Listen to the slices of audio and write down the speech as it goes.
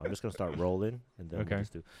just gonna start rolling, and then Okay. we'll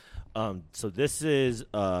just do. So this is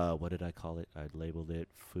what did I call it? I labeled it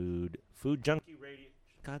food junkie radio.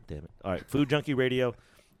 God damn it! All right, food junkie radio,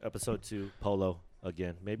 episode 2. Polo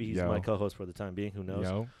again. Maybe he's my Yo. co-host for the time being. Who knows?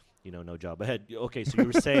 Yo. No job ahead. Okay, so you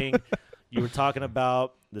were saying you were talking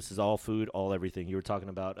about this is all food, all everything. You were talking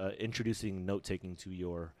about introducing note taking to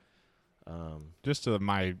your. Just to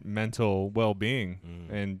my mental well-being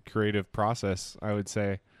and creative process, I would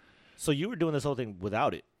say. So you were doing this whole thing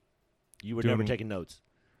without it. You were never taking notes.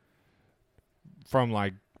 From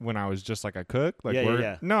like when I was just like a cook, like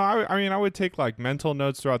Yeah. No, I mean I would take like mental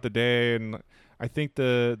notes throughout the day, and I think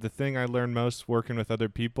the thing I learned most working with other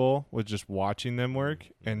people was just watching them work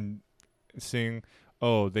and seeing,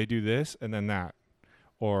 oh, they do this and then that,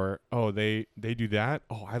 or oh they do that.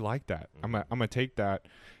 Oh, I like that. I'm gonna take that,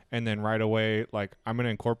 and then right away like I'm gonna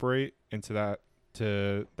incorporate into that.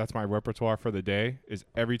 That's my repertoire for the day. Is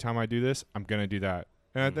every time I do this, I'm gonna do that.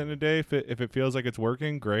 And at the end of the day, if it feels like it's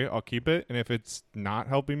working, great, I'll keep it. And if it's not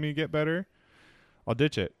helping me get better, I'll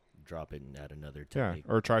ditch it. Drop it and add another technique.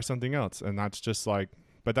 Yeah, or try something else. And that's just like,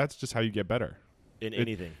 but that's just how you get better. In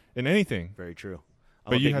anything. In anything. Very true.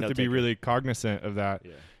 But you have to be really cognizant of that.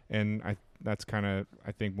 Yeah. And that's kind of,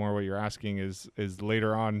 I think more what you're asking is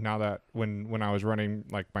later on, now that when I was running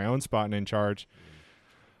like my own spot and in charge,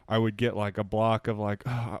 I would get like a block of like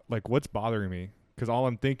what's bothering me? Because all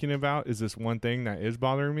I'm thinking about is this one thing that is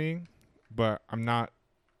bothering me, but I'm not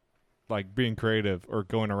like being creative or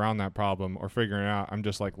going around that problem or figuring it out. I'm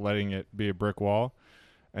just like letting it be a brick wall.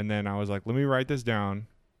 And then I was like, let me write this down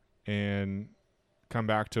and come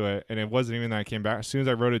back to it. And it wasn't even that I came back. As soon as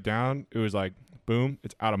I wrote it down, it was like, boom,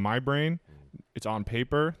 it's out of my brain. It's on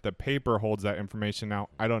paper. The paper holds that information now.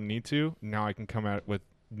 I don't need to. Now I can come at it with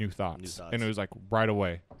new thoughts. And it was like right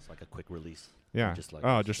away. It's like a quick release. Yeah. Just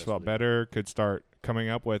like, just felt better. Could start coming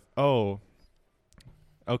up with, oh,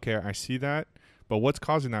 okay, I see that. But what's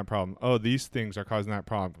causing that problem? Oh, these things are causing that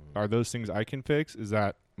problem. Are those things I can fix? Is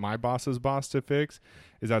that my boss's boss to fix?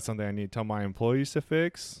 Is that something I need to tell my employees to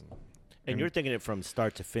fix? And you're thinking it from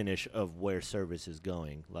start to finish of where service is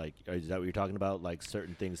going. Like, is that what you're talking about? Like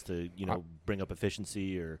certain things to, bring up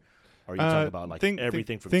efficiency, or are you talking about like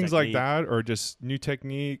everything from things technique? like that, or just new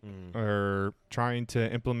technique, or trying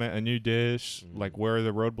to implement a new dish? Like, where are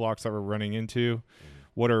the roadblocks that we're running into?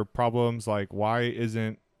 What are problems? Like, why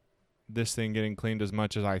isn't this thing getting cleaned as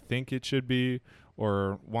much as I think it should be?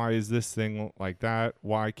 Or why is this thing like that?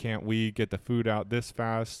 Why can't we get the food out this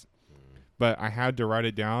fast? But I had to write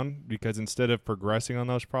it down because instead of progressing on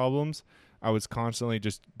those problems, I was constantly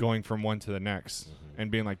just going from one to the next and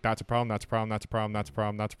being like, that's a problem, that's a problem, that's a problem, that's a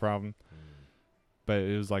problem, that's a problem. But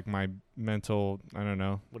it was like my mental, I don't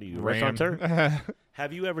know. What are you, restaurateur?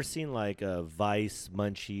 Have you ever seen like Vice,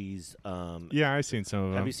 Munchies? Yeah, I've seen some of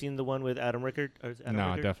them. Have you seen the one with Adam Rickard?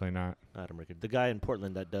 No, definitely not. Adam Rickard. The guy in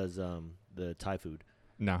Portland that does the Thai food.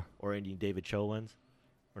 No. Or any David Cho ones?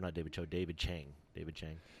 Or not David Cho, David Chang. David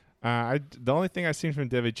Chang. The only thing I've seen from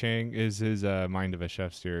David Chang is his Mind of a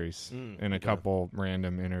Chef series and a couple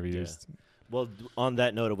random interviews. Yeah. Well, on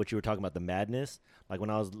that note of what you were talking about, the madness, like when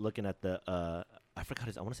I was looking at the, I forgot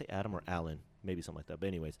his, I want to say Adam or Alan, maybe something like that. But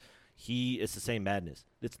anyways, it's the same madness.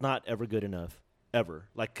 It's not ever good enough, ever.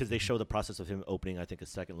 Like, because they show the process of him opening, I think, a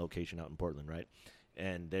second location out in Portland, right?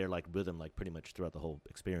 And they're like with him like pretty much throughout the whole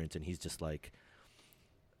experience. And he's just like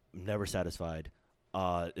never satisfied.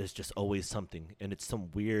 It's just always something. And it's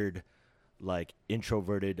some weird, like,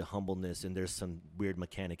 introverted humbleness. And there's some weird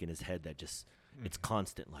mechanic in his head that just, it's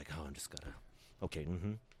constant. Like, oh, I'm just gotta, okay,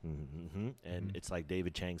 And it's like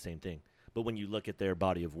David Chang, same thing. But when you look at their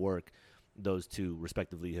body of work, those two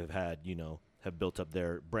respectively have had, have built up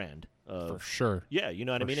their brand. For sure. Yeah, you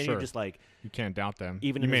know what I mean? And you're just like, you can't doubt them.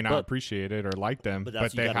 Even you may not book, appreciate it or like them,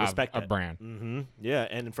 but they have a brand. Yeah,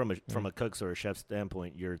 and from a cook's or a chef's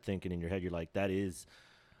standpoint, you're thinking in your head, you're like, that is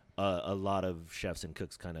a lot of chefs and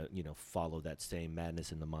cooks kind of, follow that same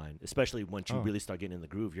madness in the mind. Especially once you really start getting in the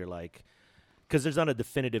groove, you're like, because there's not a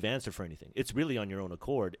definitive answer for anything. It's really on your own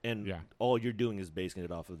accord, and all you're doing is basing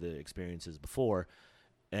it off of the experiences before.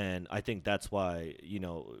 And I think that's why,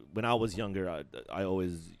 when I was younger, I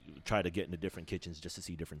always try to get into different kitchens just to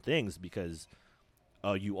see different things because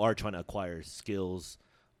you are trying to acquire skills.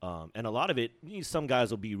 And a lot of it, some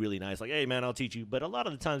guys will be really nice, like, hey, man, I'll teach you. But a lot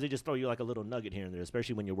of the times they just throw you like a little nugget here and there,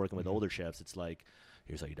 especially when you're working with older chefs. It's like,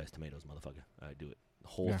 here's how you dice tomatoes, motherfucker. I do it. The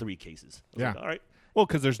whole 3 cases. Like, all right. Well,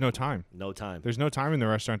 because there's no time. No time. There's no time in the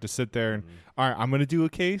restaurant to sit there and, all right, I'm going to do a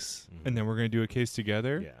case, and then we're going to do a case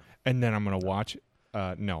together, and then I'm going to watch.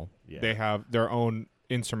 No. They have their own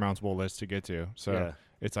insurmountable list to get to. So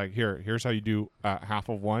It's like, here's how you do half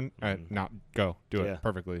of one, and now go do it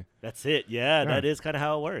perfectly. That's it. Yeah, that is kind of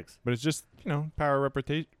how it works. But it's just, power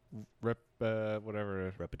repetition.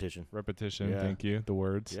 Repetition. Repetition. Yeah. Thank you. The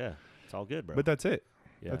words. Yeah, it's all good, bro. But that's it.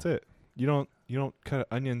 Yeah. That's it. You don't cut an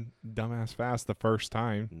onion dumbass fast the first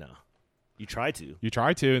time. No. You try to. You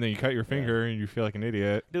try to, and then you cut your finger, and you feel like an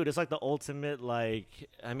idiot. Dude, it's like the ultimate,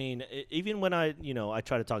 even when I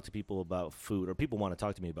try to talk to people about food, or people want to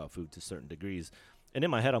talk to me about food to certain degrees, and in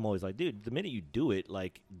my head, I'm always like, dude, the minute you do it,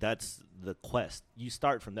 like, that's the quest. You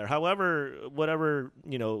start from there. However, whatever,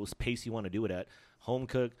 pace you want to do it at, home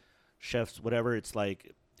cook, chefs, whatever, it's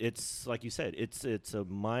like you said, it's a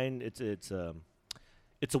mind, it's a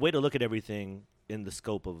way to look at everything in the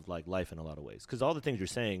scope of like life in a lot of ways, because all the things you're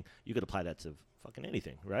saying, you could apply that to fucking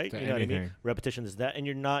anything, right? You know what I mean? Repetition is that, and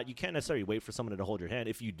you can't necessarily wait for someone to hold your hand.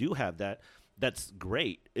 If you do have that, that's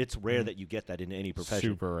great. It's rare that you get that in any profession.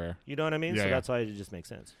 Super rare. You know what I mean? So that's why it just makes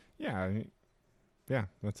sense. Yeah. Yeah,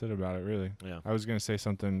 that's it about it, really. Yeah. I was gonna say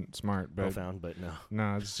something smart, but profound, but no.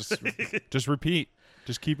 No, it's just just repeat.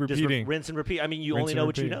 Just keep repeating. Just rinse and repeat. I mean, you only know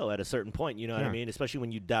what you know at a certain point. You know what I mean? Especially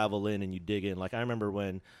when you dabble in and you dig in. Like, I remember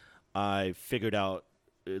when I figured out,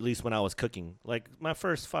 at least when I was cooking, like my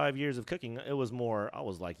first 5 years of cooking, it was more, I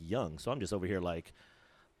was like young. So I'm just over here like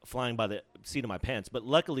flying by the seat of my pants. But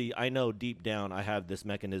luckily, I know deep down I have this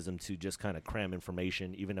mechanism to just kind of cram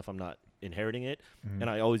information, even if I'm not inheriting it. And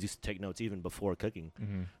I always used to take notes even before cooking.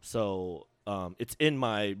 So it's in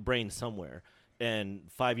my brain somewhere. And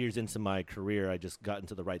 5 years into my career, I just got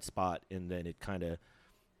into the right spot. And then I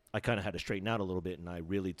kind of had to straighten out a little bit. And I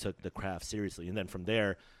really took the craft seriously. And then from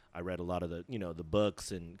there, I read a lot of the, the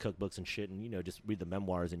books and cookbooks and shit, and, just read the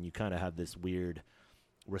memoirs, and you kind of have this weird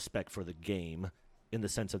respect for the game, in the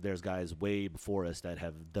sense of there's guys way before us that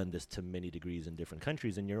have done this to many degrees in different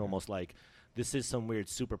countries, and you're almost like, this is some weird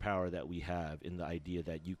superpower that we have in the idea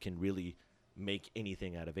that you can really make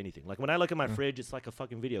anything out of anything. Like when I look at my fridge, it's like a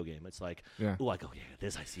fucking video game. It's like, oh, I go,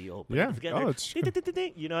 this I see. Oh, together. It's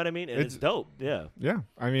you know what I mean? And it's dope. Yeah. Yeah.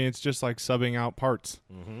 I mean, it's just like subbing out parts.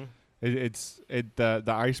 The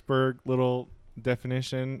iceberg little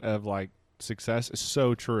definition of like success is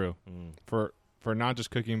so true for not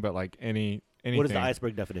just cooking, but like anything. What is the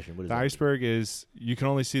iceberg definition? What is the iceberg is, you can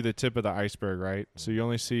only see the tip of the iceberg, right? So you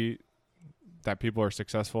only see that people are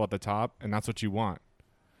successful at the top, and that's what you want.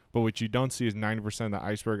 But what you don't see is 90% of the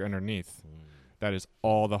iceberg underneath. That is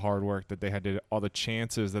all the hard work that they had to do, all the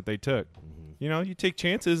chances that they took. You take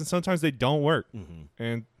chances, and sometimes they don't work.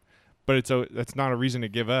 But that's not a reason to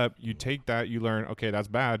give up. You take that, you learn, okay, that's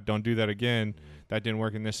bad. Don't do that again. That didn't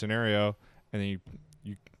work in this scenario. And then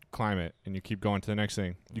you climb it, and you keep going to the next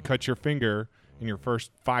thing. You cut your finger in your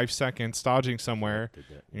first 5 seconds stodging somewhere,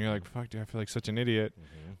 and you're like, fuck, dude, I feel like such an idiot.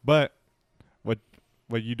 But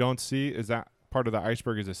what you don't see is that part of the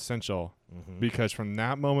iceberg is essential, because from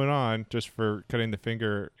that moment on, just for cutting the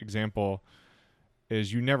finger example,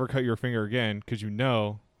 is you never cut your finger again, because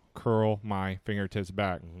curl my fingertips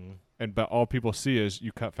back. But all people see is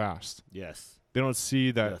you cut fast. Yes. They don't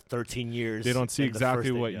see that 13 years. They don't see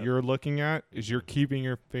exactly what you're looking at is you're keeping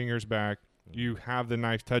your fingers back. You have the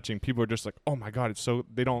knife touching. People are just like, oh my God, it's so,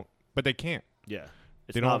 but they can't. Yeah.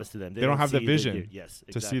 It's novice to them. They don't have the vision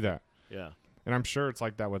exactly. to see that. Yeah. And I'm sure it's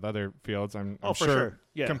like that with other fields. I'm for sure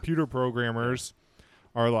yeah. computer programmers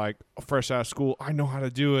are like, fresh out of school, I know how to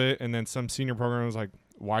do it. And then some senior programmer is like,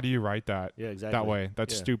 why do you write that that way?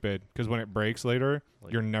 That's stupid. Because when it breaks later,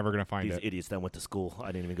 you're never going to find these it. Idiots that went to school. I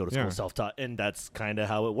didn't even go to school, self-taught. And that's kind of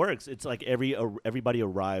how it works. It's like everybody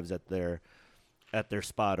arrives at their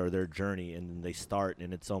spot or their journey, and then they start,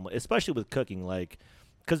 and it's almost, especially with cooking, like,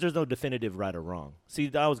 because there's no definitive right or wrong.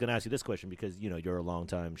 See, I was going to ask you this question because, you're a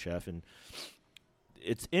long-time chef, and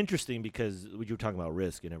it's interesting because you were talking about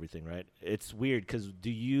risk and everything, right? It's weird because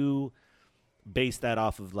do you base that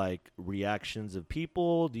off of like reactions of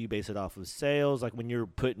people? Do you base it off of sales? Like when you're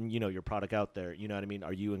putting, your product out there, you know what I mean?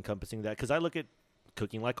 Are you encompassing that? Because I look at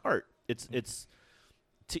cooking like art. It's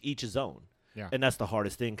to each his own. Yeah. And that's the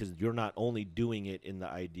hardest thing because you're not only doing it in the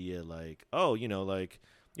idea like, oh, like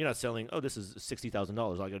you're not selling, oh, this is $60,000.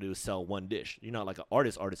 All I got to do is sell one dish. You're not like an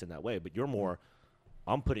artist in that way, but you're more,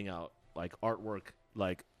 I'm putting out like artwork,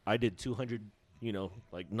 like I did 200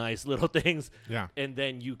 like nice little things. Yeah. And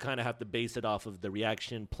then you kind of have to base it off of the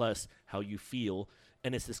reaction plus how you feel.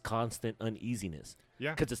 And it's this constant uneasiness.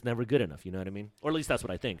 Yeah. Because it's never good enough. You know what I mean? Or at least that's what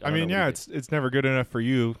I think. I mean, it's never good enough for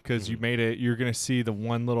you because you made it. You're going to see the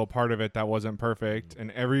one little part of it that wasn't perfect. And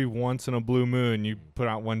every once in a blue moon, you put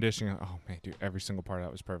out one dish and you're like, oh, man, dude, every single part of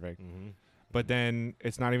that was perfect. But then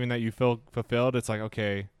it's not even that you feel fulfilled. It's like,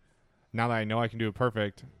 okay, now that I know I can do it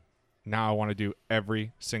perfect, now I want to do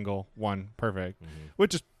every single one perfect,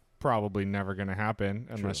 which is probably never going to happen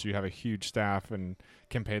unless you have a huge staff and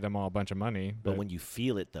can pay them all a bunch of money. But when you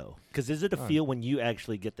feel it, though, because is it a feel when you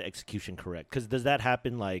actually get the execution correct? Because does that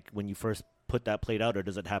happen like when you first put that plate out, or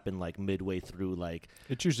does it happen like midway through? Like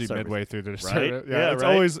it's usually midway through the right? service.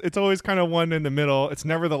 Yeah, it's always kind of one in the middle. It's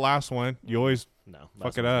never the last one. You always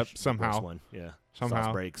fuck it up somehow. One. Yeah, somehow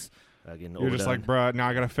sauce breaks. You're just like, bruh, now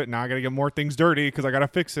I gotta get more things dirty because I gotta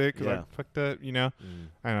fix it because I fucked it. You know,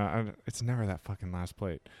 I know. It's never that fucking last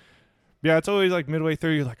plate. Yeah, it's always like midway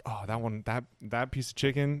through. You're like, oh, that one, that piece of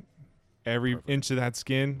chicken, every inch of that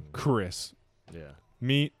skin, crisp. Yeah,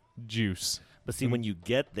 meat, juice. But see, when you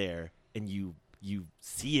get there and you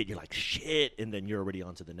see it, you're like, shit, and then you're already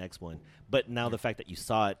on to the next one. But now the fact that you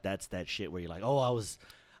saw it, that's that shit where you're like, oh,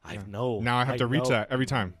 I know. Now I have to reach that every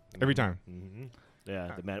time. Every time. Mm-hmm.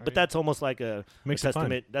 Yeah, but that's almost like a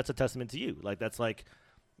testament. That's a testament to you. Like that's like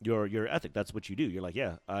your ethic. That's what you do. You're like,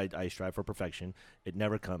 yeah, I strive for perfection. It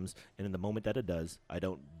never comes, and in the moment that it does, I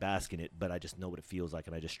don't bask in it, but I just know what it feels like,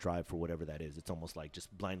 and I just strive for whatever that is. It's almost like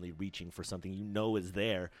just blindly reaching for something you know is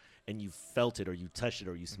there, and you felt it, or you touched it,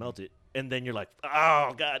 or you smelt it, and then you're like,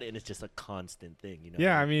 oh god, and it's just a constant thing, you know.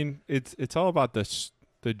 Yeah, I mean, it's all about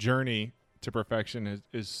the journey to perfection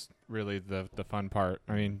is really the fun part.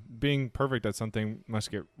 I mean, being perfect at something must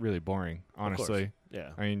get really boring, honestly.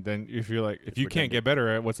 Yeah. I mean, then if you're like, if you can't get better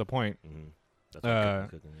at it, what's the point? Mm-hmm. That's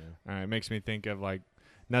cooking, it makes me think of like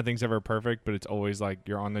nothing's ever perfect, but it's always like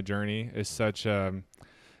you're on the journey is such a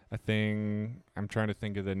thing. I'm trying to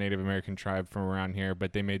think of the Native American tribe from around here,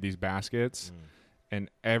 but they made these baskets, and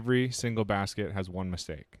every single basket has one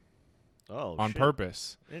mistake. Oh, on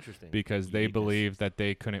purpose. Interesting. Because they believed that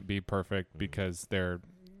they couldn't be perfect because their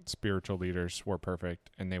spiritual leaders were perfect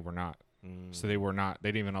and they were not. So they were not. They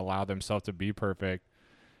didn't even allow themselves to be perfect.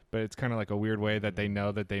 But it's kind of like a weird way that they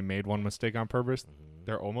know that they made one mistake on purpose.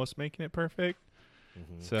 They're almost making it perfect.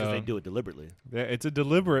 So because they do it deliberately. It's a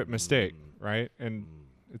deliberate mistake, right? And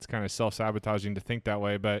it's kind of self-sabotaging to think that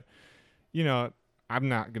way. But, you know, I'm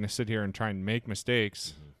not going to sit here and try and make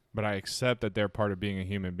mistakes, but I accept that they're part of being a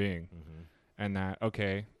human being. And that,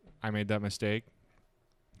 okay, I made that mistake.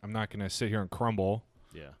 I'm not going to sit here and crumble,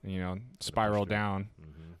 spiral down.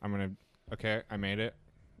 I'm going to, okay, I made it.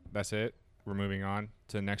 That's it. We're moving on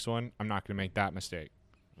to the next one. I'm not going to make that mistake.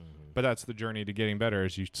 But that's the journey to getting better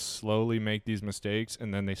is you slowly make these mistakes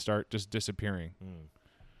and then they start just disappearing.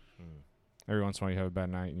 Every once in a while you have a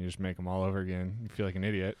bad night and you just make them all over again. You feel like an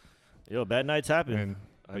idiot. Bad nights happen.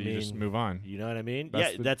 And you just move on. You know what I mean?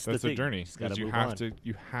 That's the thing. journey.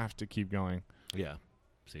 You have to keep going. Yeah.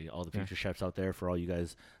 See, all the future chefs out there, for all you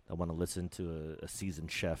guys that want to listen to a seasoned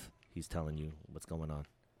chef, he's telling you what's going on.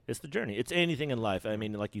 It's the journey. It's anything in life. I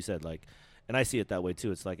mean, like you said, like, and I see it that way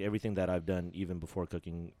too. It's like everything that I've done, even before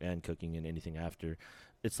cooking and anything after.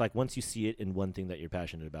 It's like once you see it in one thing that you're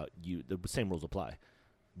passionate about, the same rules apply.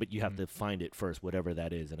 But you have to find it first, whatever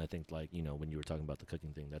that is. And I think, like, you know, when you were talking about the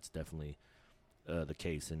cooking thing, that's definitely the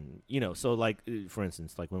case. And, you know, so like, for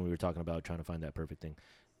instance, like when we were talking about trying to find that perfect thing,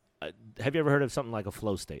 have you ever heard of something like a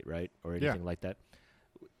flow state, right? Or anything like that?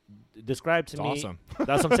 Describe to me. Awesome.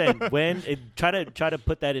 That's what I'm saying. Try to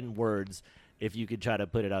put that in words. If you could try to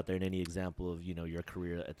put it out there in any example of, you know, your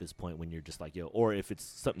career at this point when you're just like, yo, or if it's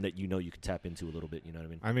something that, you know, you could tap into a little bit, you know what I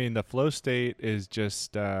mean? I mean, the flow state is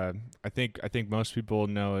just, I think most people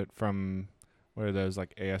know it from, what are those,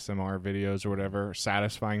 like ASMR videos or whatever,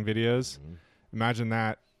 satisfying videos. Imagine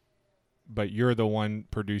that, but you're the one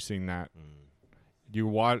producing that. You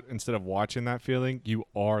instead of watching that feeling, you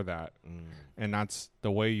are that. And that's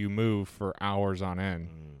the way you move for hours on end.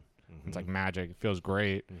 It's like magic. It feels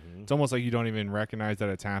great. It's almost like you don't even recognize that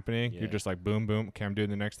it's happening. You're just like, boom, boom. Okay, I'm doing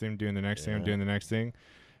the next thing. I'm doing the next thing. I'm doing the next thing.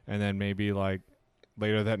 And then maybe like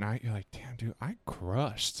later that night, you're like, damn, dude, I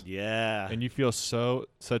crushed. Yeah. And you feel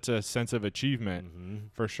such a sense of achievement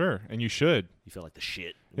for sure. And you should. You feel like the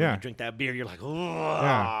shit. When you drink that beer, you're like, oh.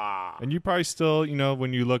 Yeah. And you probably still, you know,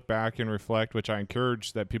 when you look back and reflect, which I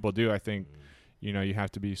encourage that people do, I think, you know, you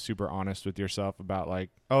have to be super honest with yourself about like,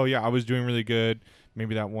 oh yeah, I was doing really good.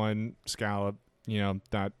 Maybe that one scallop, you know,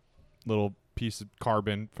 that little piece of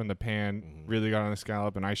carbon from the pan really got on the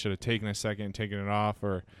scallop and I should have taken a second and taken it off.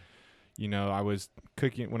 Or, you know, I was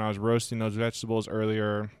cooking when I was roasting those vegetables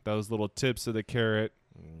earlier, those little tips of the carrot,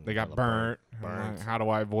 they got burnt. How do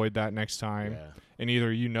I avoid that next time? Yeah. And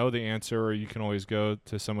either you know the answer or you can always go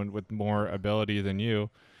to someone with more ability than you,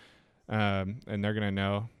 and they're going to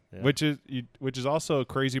know. Yeah. Which is also a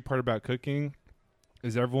crazy part about cooking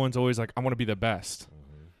is everyone's always like, I want to be the best.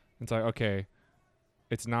 It's like, okay,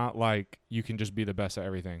 it's not like you can just be the best at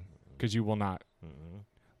everything because you will not.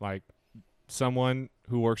 Like someone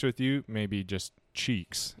who works with you maybe just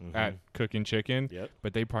cheeks at cooking chicken,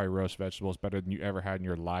 but they probably roast vegetables better than you ever had in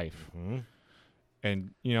your life.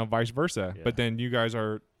 And, you know, vice versa. But then you guys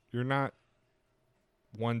you're not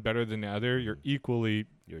one better than the other. You're equally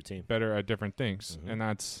a team. Better at different things. And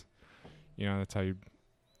that's, you know, that's how you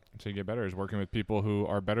get better, is working with people who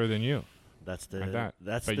are better than you. That's the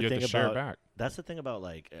but the you have thing to share about it back. That's the thing about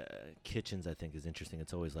like kitchens. I think is interesting.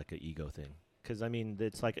 It's always like an ego thing, because I mean,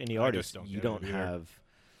 it's like any artist. You don't have.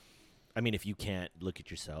 I mean, if you can't look at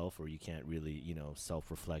yourself, or you can't really, you know,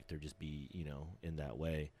 self-reflect, or just be, you know, in that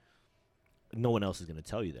way, no one else is going to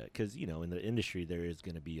tell you that, because, you know, in the industry there is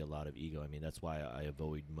going to be a lot of ego. I mean, that's why I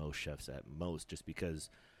avoid most chefs at most, just because.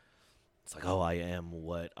 It's like, oh, I am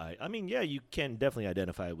what I mean, yeah, you can definitely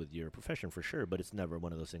identify with your profession for sure, but it's never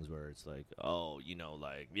one of those things where it's like, oh, you know,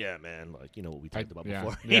 like, yeah, man, like, you know what we talked about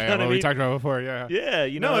before. Yeah, what we talked about before, yeah. Yeah,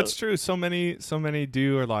 you know. No, it's true. So many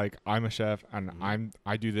do are like, I'm a chef and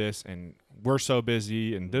I do this and we're so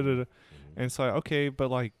busy and da-da-da. And it's like, okay,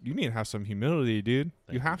 but like, you need to have some humility, dude.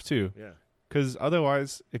 You have to. Yeah. Because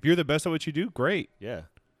otherwise, if you're the best at what you do, great. Yeah.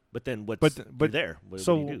 But then what's you're there? What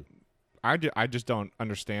do you do? I just don't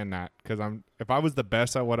understand that, because if I was the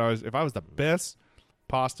best at if I was the best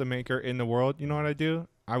pasta maker in the world, you know what I do?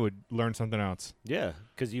 I would learn something else. Yeah,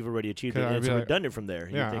 because you've already achieved it, and it's redundant from there.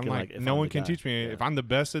 Yeah, I'm like no one can teach me. If I'm the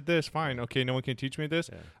best at this, fine. Okay, no one can teach me this.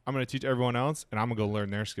 Yeah. I'm going to teach everyone else, and I'm going to go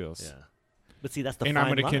learn their skills. Yeah. But see, that's the and fine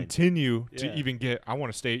I'm going to continue to even I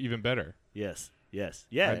want to stay even better. Yes.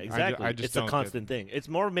 Yeah, exactly. It's a constant thing. It's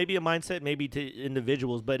more maybe a mindset, maybe to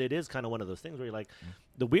individuals, but it is kind of one of those things where you're like,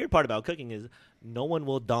 the weird part about cooking is no one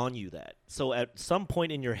will don you that. So at some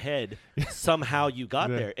point in your head, somehow you got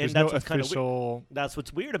there, and that's what's kind of weird. That's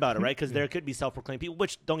what's weird about it, right? Because there could be self-proclaimed people.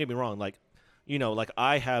 Which, don't get me wrong, like, you know, like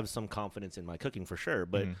I have some confidence in my cooking for sure,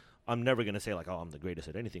 but I'm never gonna say like, oh, I'm the greatest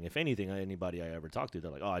at anything. If anything, anybody I ever talk to,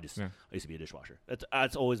 they're like, oh, I used to be a dishwasher.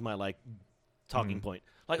 That's always my like talking point.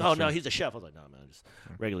 Like, that's no, he's a chef. I was like, no, man, just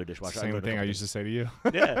regular dishwasher. Same thing I used to say to you.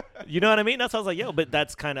 Yeah. You know what I mean? That's how I was like, yo, but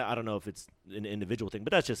that's kind of, I don't know if it's an individual thing,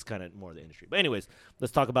 but that's just kind of more of the industry. But anyways,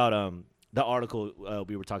 let's talk about the article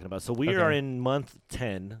we were talking about. So we are in month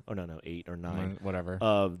 10, or no, 8 or 9. Whatever.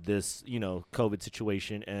 Of this, you know, COVID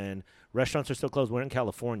situation, and restaurants are still closed. We're in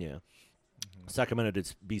California. Sacramento,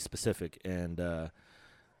 to be specific. And,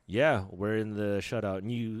 yeah, we're in the shutout.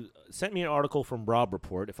 And you sent me an article from Robb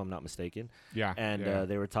Report, if I'm not mistaken. Yeah. And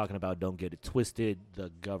they were talking about don't get it twisted, the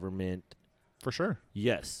government. For sure.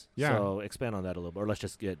 Yes. Yeah. So expand on that a little bit, or let's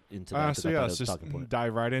just get into that. So yeah, let's just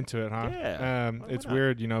dive right into it, huh? Yeah. It's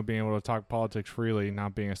weird, you know, being able to talk politics freely,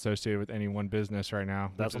 not being associated with any one business right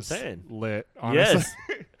now. That's what I'm saying. Lit, honestly.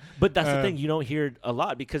 Yes. But that's the thing, you don't hear it a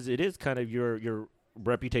lot, because it is kind of your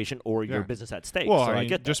reputation or your business at stake. Well, so I mean,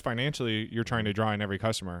 get just financially, you're trying to draw in every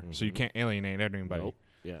customer, so you can't alienate anybody. Nope.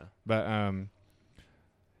 Yeah. But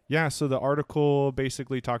yeah, so the article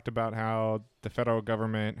basically talked about how the federal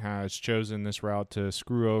government has chosen this route to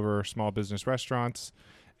screw over small business restaurants,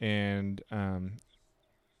 and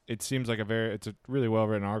it seems like it's a really well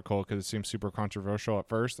written article, because it seems super controversial at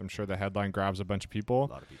first. I'm sure the headline grabs a bunch of people. A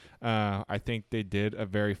lot of people. I think they did a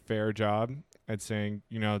very fair job at saying,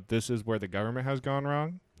 you know, this is where the government has gone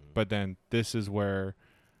wrong, but then this is where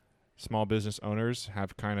small business owners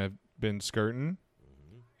have kind of been skirting.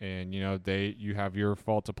 And, you know, you have your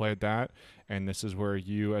fault to play at that. And this is where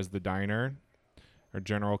you, as the diner or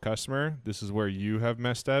general customer, this is where you have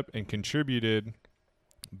messed up and contributed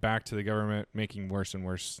back to the government, making worse and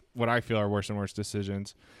worse, what I feel are worse and worse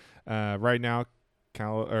decisions. Right now,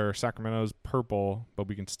 Sacramento's purple, but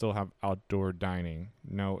we can still have outdoor dining,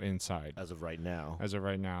 no inside. As of right now.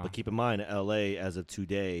 But keep in mind, LA, as of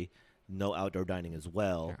today, no outdoor dining as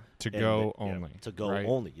well. Yeah. To go only. To go right?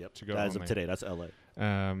 only. Yep. To go as only. Of today, that's LA.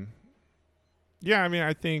 Yeah, I mean,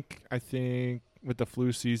 I think with the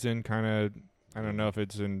flu season, kind of, I don't know if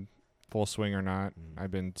it's in full swing or not.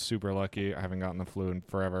 I've been super lucky. I haven't gotten the flu in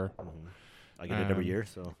forever. I get it every year,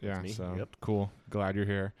 so yeah, that's me. So cool. Glad you're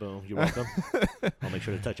here. Boom, you're welcome. I'll make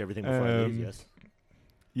sure to touch everything before I leave. Yes.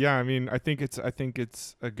 Yeah, I mean, I think it's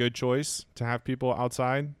a good choice to have people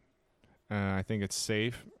outside. I think it's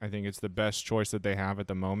safe. I think it's the best choice that they have at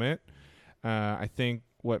the moment. I think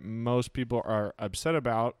what most people are upset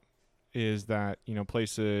about is that, you know,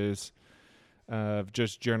 places of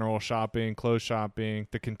just general shopping, clothes shopping,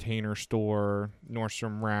 the Container Store,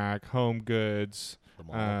 Nordstrom Rack, Home Goods.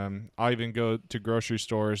 I'll even go to grocery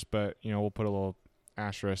stores, but, you know, we'll put a little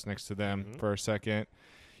asterisk next to them for a second.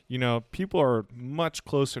 You know, people are much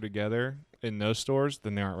closer together in those stores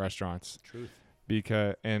than they are at restaurants. Truth.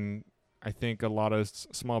 And I think a lot of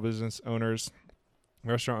small business owners,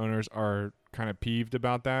 restaurant owners, are kind of peeved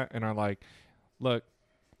about that and are like, look,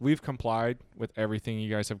 we've complied with everything you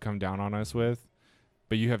guys have come down on us with,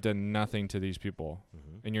 but you have done nothing to these people.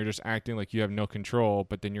 And you're just acting like you have no control,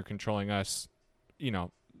 but then you're controlling us, you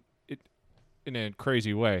know, in a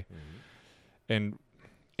crazy way. And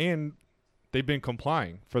they've been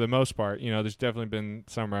complying for the most part. You know, there's definitely been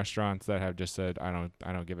some restaurants that have just said, I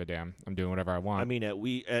don't give a damn. I'm doing whatever I want. I mean,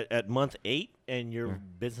 at month 8 and your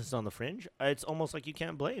business is on the fringe, it's almost like you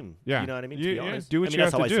can't blame. Yeah. You know what I mean? You, to be honest. do what I mean, you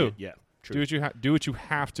that's have how to I see do. it. Yeah. True. Do what you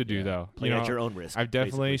have to do, though. Play at your own risk. I've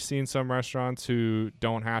definitely basically. seen some restaurants who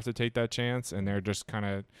don't have to take that chance, and they're just kind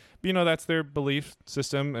of, you know, that's their belief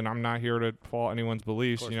system, and I'm not here to fault anyone's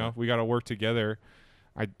beliefs. You know, not. we got to work together.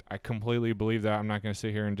 I completely believe that. I'm not going to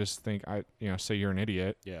sit here and just think say you're an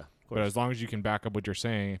idiot. Yeah. But as long as you can back up what you're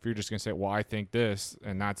saying, if you're just going to say, well, I think this,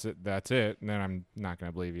 and that's it, then I'm not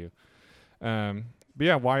going to believe you. But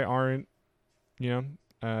yeah, why aren't,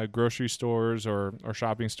 grocery stores or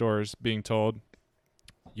shopping stores being told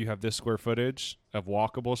you have this square footage of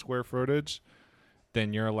walkable square footage,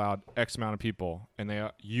 then you're allowed X amount of people,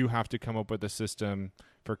 and you have to come up with a system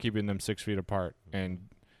for keeping them 6 feet apart. And,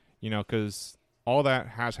 because all that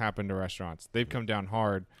has happened to restaurants. They've come down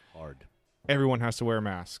hard. Everyone has to wear a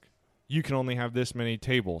mask. You can only have this many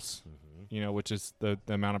tables, which is the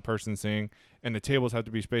amount of persons seeing, and the tables have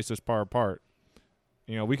to be spaced as far apart.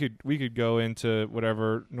 We could go into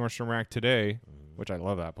whatever Nordstrom Rack today, which I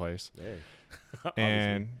love that place. Yeah.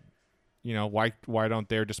 And why don't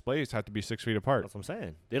their displays have to be 6 feet apart? That's what I'm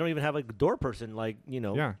saying. They don't even have a door person,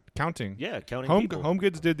 Yeah, counting. Yeah, counting people. Home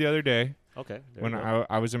Goods did the other day. Okay. When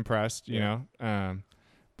I was impressed,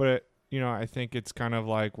 but I think it's kind of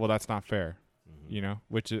like, well, that's not fair,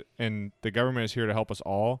 and the government is here to help us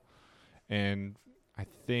all, and I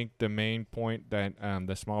think the main point that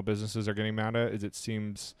the small businesses are getting mad at is it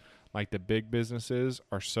seems like the big businesses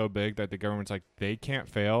are so big that the government's like, they can't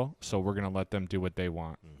fail, so we're going to let them do what they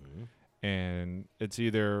want. And it's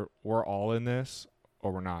either we're all in this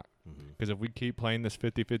or we're not. Because if we keep playing this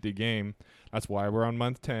 50-50 game, that's why we're on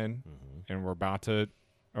month 10, and we're about to,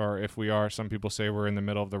 or if we are, some people say we're in the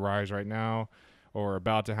middle of the rise right now, or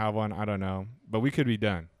about to have one, I don't know. But we could be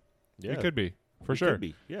done. Yeah. We could be, for sure. Could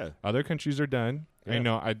be. Yeah. Other countries are done.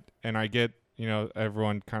 Yeah. I get,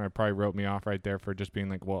 everyone kind of probably wrote me off right there for just being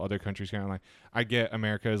like, well, other countries kind of like, I get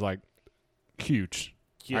America is like huge.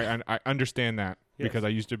 Yeah. I understand that because I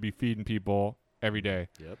used to be feeding people every day.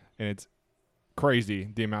 Yep. And it's crazy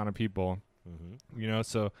the amount of people,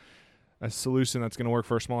 so a solution that's going to work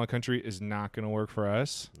for a smaller country is not going to work for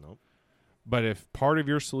us. Nope. But if part of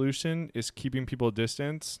your solution is keeping people at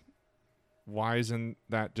distance, why isn't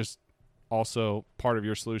that just also part of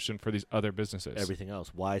your solution for these other businesses? Everything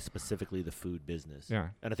else. Why specifically the food business? Yeah.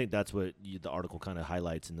 And I think that's what the article kind of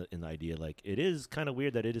highlights in the idea. Like, it is kind of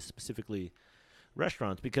weird that it is specifically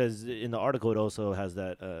restaurants, because in the article it also has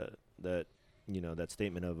that that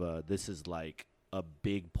statement of this is like a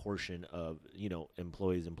big portion of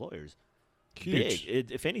employers. Huge.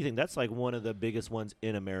 Big. If anything, that's like one of the biggest ones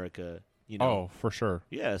in America. Oh, for sure.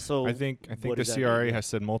 Yeah. So I think the CRA has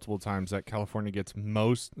said multiple times that California gets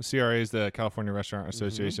most. CRA is the California Restaurant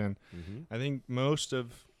Association. I think most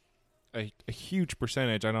of a huge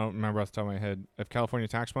percentage, I don't remember off the top of my head, of California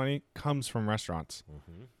tax money comes from restaurants.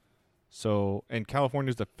 So, and California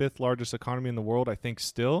is the 5th largest economy in the world, I think,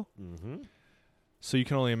 still. So you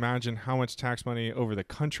can only imagine how much tax money over the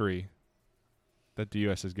country that the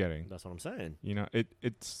U.S. is getting. That's what I'm saying.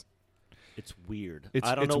 It's weird.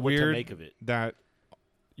 I don't know what to make of it. That,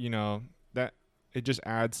 that it just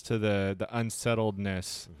adds to the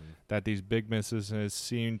unsettledness that these big businesses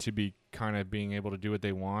seem to be kind of being able to do what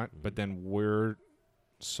they want, but then we're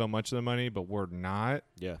so much of the money, but we're not.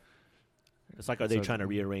 Yeah. It's like, are they trying to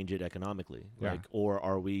rearrange it economically? Yeah. Or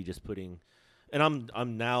are we just putting, and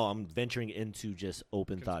I'm venturing into just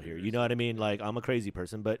open thought here. You know what I mean? Like, I'm a crazy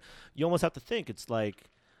person, but you almost have to think it's like,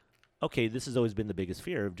 okay, this has always been the biggest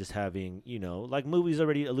fear of just having, like movies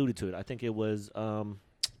already alluded to it. I think it was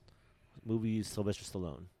movies Sylvester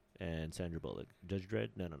Stallone and Sandra Bullock. Judge Dredd?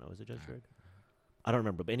 No. Is it Judge Dredd? I don't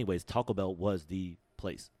remember. But anyways, Taco Bell was the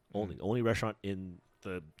place. Only restaurant in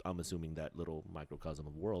I'm assuming that little microcosm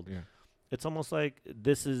of world. Yeah. It's almost like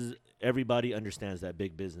this is, everybody understands that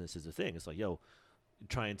big business is a thing. It's like,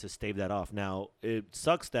 trying to stave that off. Now, it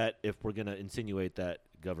sucks that if we're going to insinuate that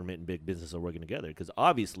government and big business are working together, because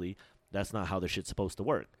obviously that's not how the shit's supposed to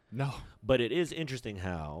work. No. But it is interesting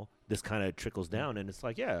how this kind of trickles down, and it's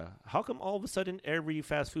like, how come all of a sudden every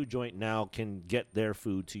fast food joint now can get their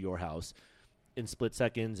food to your house in split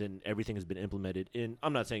seconds, and everything has been implemented in,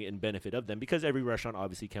 I'm not saying in benefit of them, because every restaurant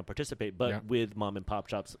obviously can participate, but with mom and pop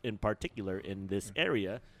shops in particular in this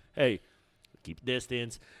area, hey, keep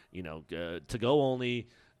distance, to go only.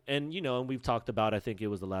 And, and we've talked about, I think it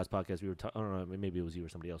was the last podcast we were talking, I don't know, maybe it was you or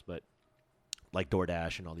somebody else, but like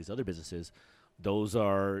DoorDash and all these other businesses, those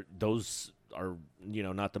are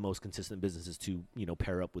not the most consistent businesses to,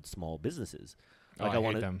 pair up with small businesses. Like I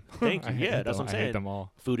hate them. Thank you. Yeah, that's what I'm saying. I hate them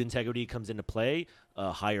all. Food integrity comes into play,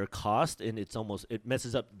 higher cost, and it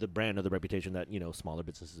messes up the brand or the reputation that, smaller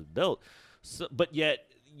businesses have built. So, but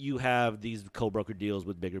yet you have these co-broker deals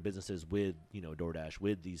with bigger businesses, with, DoorDash,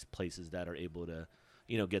 with these places that are able to,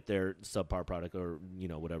 get their subpar product or,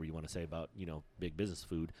 whatever you want to say about, big business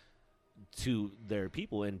food to their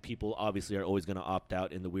people. And people obviously are always going to opt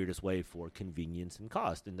out in the weirdest way for convenience and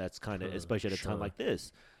cost. And that's kind of, especially at a time like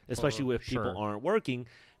this, especially if people aren't working,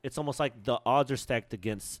 it's almost like the odds are stacked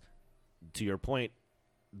against, to your point,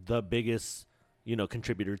 the biggest,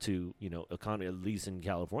 contributor to, economy, at least in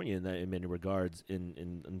California, in many regards,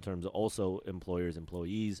 in terms of also employers,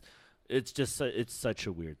 employees. It's just it's such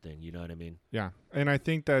a weird thing, you know what I mean? Yeah, and I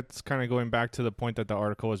think that's kind of going back to the point that the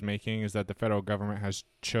article was making, is that the federal government has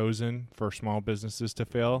chosen for small businesses to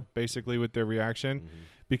fail, basically, with their reaction. Mm-hmm.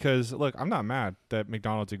 Because, look, I'm not mad that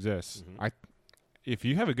McDonald's exists. Mm-hmm. If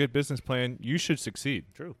you have a good business plan, you should succeed.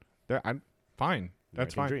 True. Fine.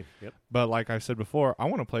 That's fine. Dream. Yep. But like I said before, I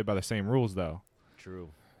want to play by the same rules, though. True.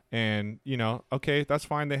 And, okay, that's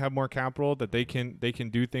fine. They have more capital, that they can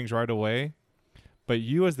do things right away. But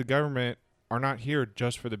you as the government are not here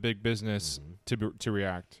just for the big business to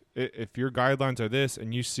react. If your guidelines are this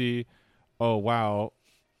and you see, oh, wow,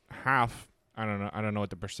 half, I don't know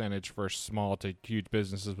what the percentage for small to huge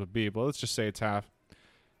businesses would be, but let's just say it's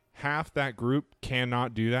half that group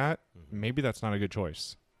cannot do that, maybe that's not a good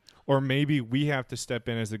choice. Or maybe we have to step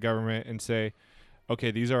in as the government and say,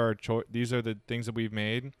 okay, these are these are the things that we've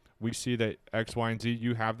made. We see that X, Y, and Z,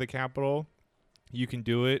 you have the capital, you can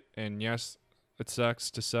do it, and yes, it sucks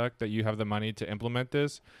to suck that you have the money to implement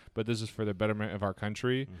this, but this is for the betterment of our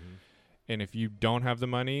country. Mm-hmm. And if you don't have the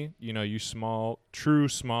money, you true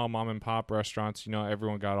small mom and pop restaurants,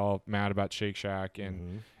 everyone got all mad about Shake Shack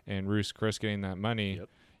and Ruth's Chris getting that money,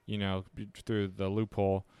 through the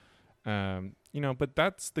loophole. But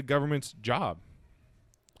that's the government's job.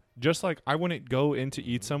 Just like I wouldn't go in to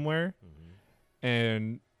eat somewhere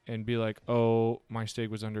and be like, oh, my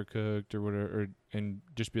steak was undercooked or whatever, and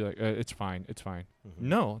just be like, it's fine. Mm-hmm.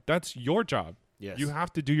 No, that's your job. Yes. You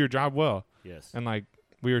have to do your job well. Yes. And like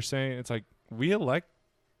we were saying, it's like we elect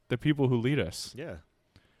the people who lead us. Yeah.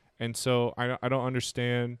 And so I don't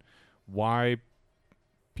understand why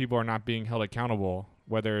people are not being held accountable,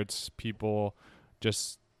 whether it's people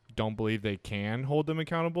just don't believe they can hold them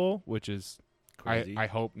accountable, which is crazy. I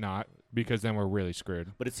hope not, because then we're really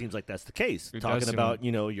screwed. But it seems like that's the case. Talking about,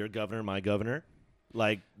 your governor, my governor,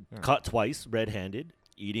 caught twice red-handed,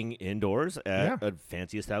 eating indoors at a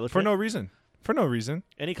fancy establishment. For no reason.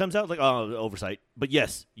 And he comes out like, oh, oversight. But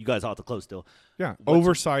yes, you guys ought to close still. Yeah,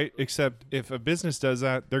 oversight, except if a business does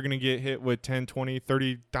that, they're going to get hit with $10,000,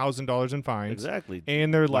 $20,000, $30,000 in fines. Exactly.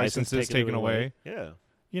 And their license is taken away. Yeah.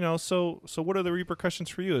 So what are the repercussions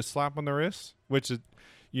for you? A slap on the wrist? Which is,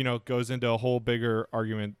 goes into a whole bigger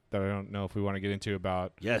argument that I don't know if we want to get into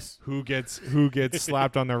about who gets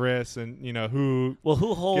slapped on the wrist and who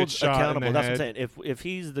holds accountable. That's what I'm saying. If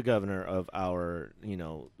he's the governor of our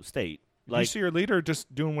state, you see your leader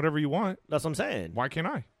just doing whatever you want. That's what I'm saying. Why can't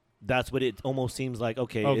I? That's what it almost seems like.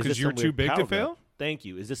 Okay, oh, because you're too big to fail. Thank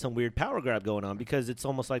you. Is this some weird power grab going on? Because it's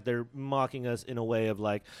almost like they're mocking us in a way of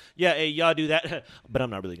like, yeah, hey, y'all do that, but I'm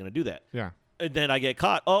not really going to do that. Yeah. And then I get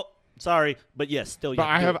caught. Oh, sorry, but yes, still. But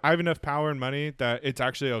I have enough power and money that it's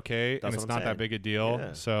actually okay, and it's not that big a deal.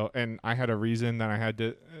 Yeah. So, and I had a reason that I had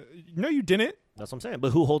to. No, you didn't. That's what I'm saying.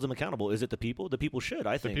 But who holds them accountable? Is it the people? The people should.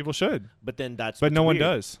 I think the people should. But then But no one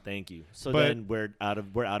does. Thank you. So then we're out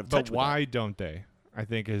of touch. But why don't they? I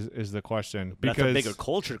think is the question. Because that's a bigger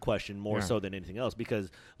culture question more so than anything else. Because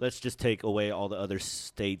let's just take away all the other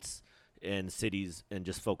states and cities and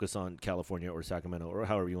just focus on California or Sacramento or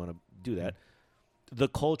however you want to do that. The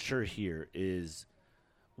culture here is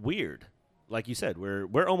weird. Like you said,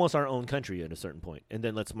 we're almost our own country at a certain point. And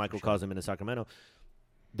then let's microcosm into Sacramento.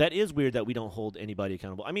 That is weird that we don't hold anybody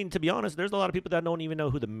accountable. I mean, to be honest, there's a lot of people that don't even know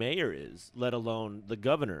who the mayor is, let alone the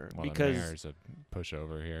governor. Well, because the mayor's a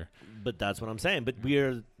pushover here. But that's what I'm saying. But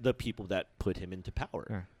we're the people that put him into power.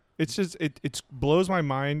 Yeah. It's just it blows my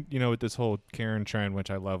mind, with this whole Karen trend, which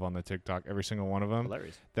I love on the TikTok, every single one of them.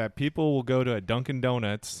 Hilarious. That people will go to a Dunkin'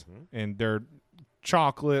 Donuts and their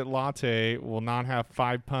chocolate latte will not have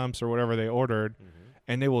 5 pumps or whatever they ordered,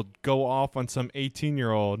 and they will go off on some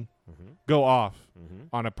 18-year-old. Go off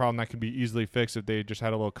on a problem that could be easily fixed if they just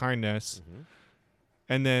had a little kindness.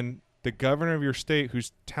 And then the governor of your state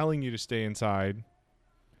who's telling you to stay inside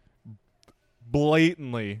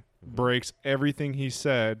blatantly breaks everything he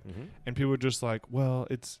said, and people are just like, well,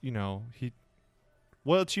 it's, it's, you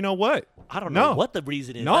know what? I don't know what the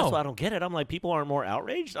reason is. That's why I don't get it. I'm like, people aren't more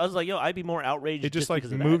outraged. I was like, yo, I'd be more outraged. It just like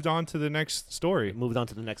moved on to the next story. Moved on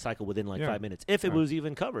to the next cycle within 5 minutes. If it was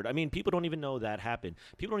even covered. I mean, people don't even know that happened.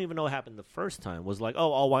 People don't even know what happened the first time. Was like,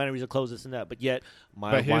 oh, all wineries are closed, this and that. But yet,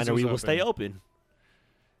 my winery will stay open.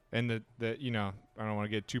 And I don't want to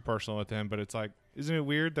get too personal with him, but it's like, isn't it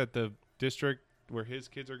weird that the district where his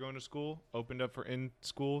kids are going to school opened up for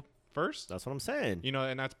in-school first? That's what I'm saying.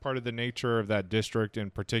 And that's part of the nature of that district in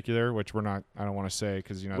particular, which I don't want to say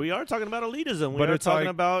because, we are talking about elitism. We are talking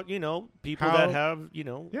about, people that have,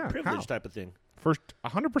 privilege type of thing. For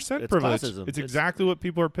 100% privilege. Classism. It's exactly what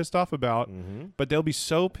people are pissed off about, but they'll be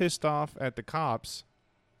so pissed off at the cops,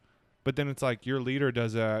 but then it's like your leader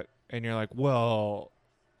does that, and you're like, well,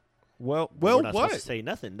 we're not what? Supposed to say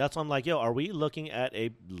nothing. That's why I'm like, yo, are we looking at a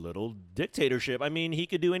little dictatorship? I mean, he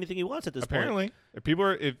could do anything he wants at this point. Apparently.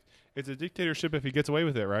 If it's a dictatorship if he gets away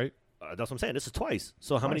with it, right? That's what I'm saying. This is twice.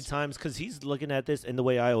 So how many times? Because he's looking at this, and the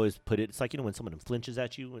way I always put it, it's like, when someone flinches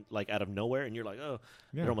at you, like out of nowhere, and you're like, oh,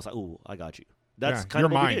 you're almost like, ooh, I got you. That's kind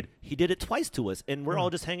of what we did. He did it twice to us, and we're all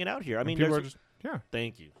just hanging out here. I mean,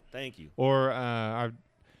 Thank you. Or I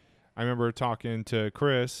remember talking to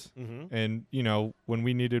Chris, and, when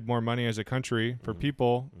we needed more money as a country for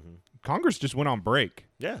people, Congress just went on break.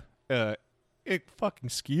 Yeah.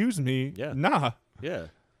 Excuse me. Yeah. Nah. Yeah.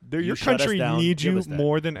 Your country needs you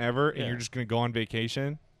more than ever, and you're just going to go on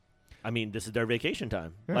vacation. I mean, this is their vacation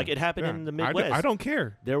time. Yeah. Like, it happened in the Midwest. I don't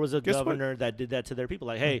care. There was a governor that did that to their people.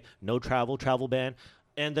 Like, hey, no travel ban.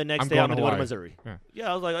 And the next day, I'm going to go to Missouri.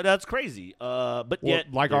 Yeah, I was like, oh, that's crazy. But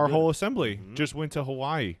yet, like our whole assembly just went to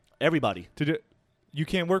Hawaii. Everybody. You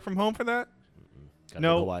can't work from home for that?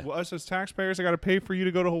 No, us as taxpayers, I got to pay for you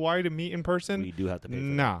to go to Hawaii to meet in person? We do have to pay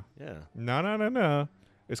for that. Yeah. No.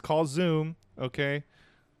 It's called Zoom, okay?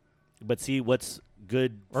 But see, what's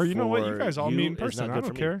good or you know what? You guys all meet in person. I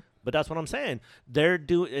don't care. But that's what I'm saying. They're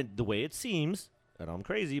doing it the way it seems, and I'm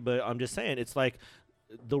crazy, but I'm just saying it's like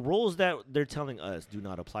the rules that they're telling us do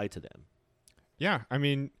not apply to them. Yeah, I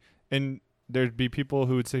mean, and there'd be people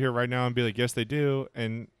who would sit here right now and be like, yes, they do.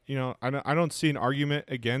 And, I don't see an argument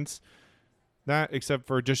against that except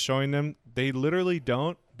for just showing them they literally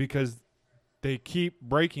don't because they keep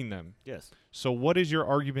breaking them. Yes. So what is your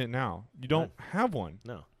argument now? You don't have one.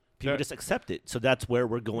 No. People just accept it. So that's where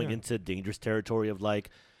we're going into dangerous territory of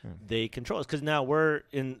they control us. Because now we're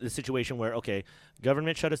in the situation where, okay,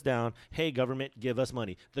 government shut us down. Hey, government, give us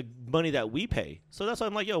money. The money that we pay. So that's why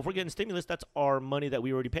I'm like, yo, if we're getting stimulus, that's our money that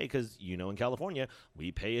we already pay. Because, in California,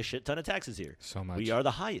 we pay a shit ton of taxes here. So much. We are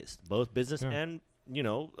the highest, both business and,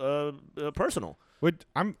 personal.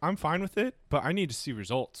 I'm fine with it, but I need to see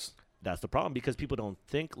results. That's the problem because people don't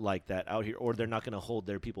think like that out here, or they're not going to hold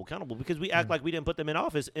their people accountable because we act like we didn't put them in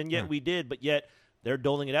office, and yet we did, but yet they're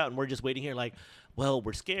doling it out, and we're just waiting here like, well,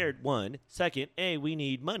 we're scared, one. Second, we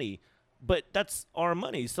need money. But that's our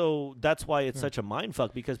money, so that's why it's such a mind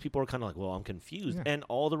fuck because people are kind of like, well, I'm confused. Yeah. And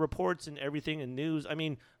all the reports and everything and news, I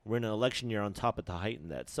mean, we're in an election year on top of the height in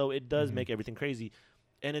that. So it does make everything crazy.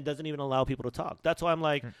 And it doesn't even allow people to talk. That's why I'm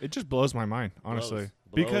like... It just blows my mind, honestly.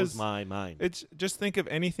 Blows my mind. It's just think of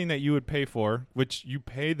anything that you would pay for, which you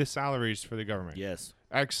pay the salaries for the government. Yes.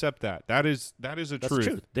 I accept that. That's the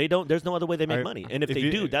truth. They don't. There's no other way they make money. And if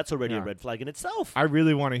they do, that's already a red flag in itself. I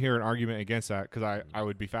really want to hear an argument against that because I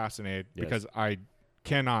would be fascinated because I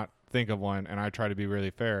cannot think of one, and I try to be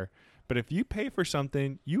really fair. But if you pay for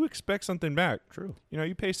something, you expect something back. True.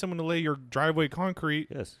 You pay someone to lay your driveway concrete.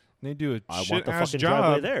 Yes. And they do I shit want the ass fucking job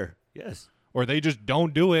driveway there. Yes. Or they just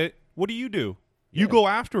don't do it. What do? You go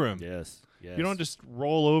after them. Yes. You don't just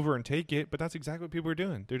roll over and take it. But that's exactly what people are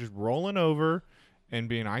doing. They're just rolling over and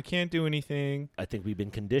being, I can't do anything. I think we've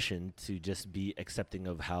been conditioned to just be accepting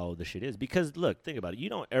of how the shit is. Because, look, think about it. You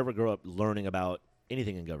don't ever grow up learning about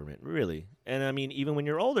anything in government, really. And, I mean, even when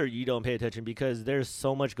you're older, you don't pay attention because there's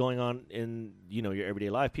so much going on in, your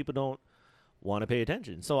everyday life. People don't want to pay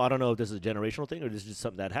attention. So I don't know if this is a generational thing or this is just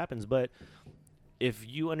something that happens. But if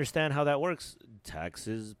you understand how that works,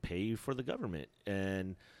 taxes pay for the government.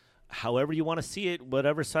 And however you want to see it,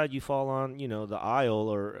 whatever side you fall on, the aisle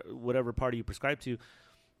or whatever party you prescribe to,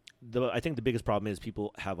 I think the biggest problem is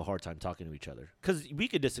people have a hard time talking to each other. Because we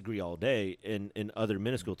could disagree all day in other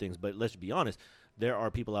minuscule things, but let's be honest, there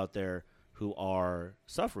are people out there who are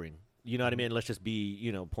suffering You know what I mean? Let's just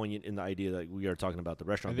be, poignant in the idea that we are talking about the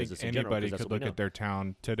restaurant business in general. Anybody could look at their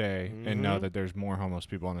town today and know that there's more homeless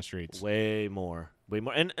people on the streets. Way more.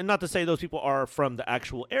 And not to say those people are from the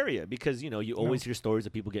actual area, because, you always hear stories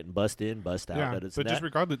of people getting bust in, bust out. Yeah, but just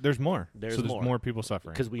regardless, there's more. There's more people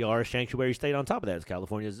suffering. Because we are a sanctuary state on top of that. It's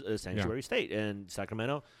California's a sanctuary state. And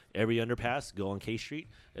Sacramento, every underpass, go on K Street,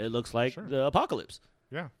 it looks like the apocalypse.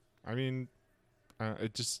 Yeah. I mean,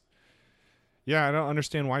 it just... Yeah, I don't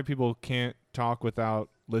understand why people can't talk without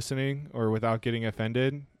listening or without getting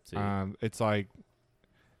offended. It's like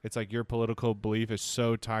your political belief is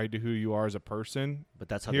so tied to who you are as a person. But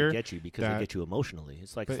that's how they get you, because they get you emotionally.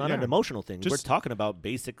 It's like, it's not an emotional thing. We're talking about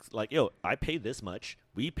basics like, I pay this much.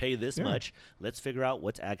 We pay this much. Let's figure out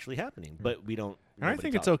what's actually happening. But we don't. And I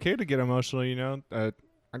think it's okay to get emotional,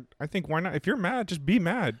 I think why not? If you're mad, just be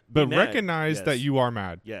mad. But recognize that you are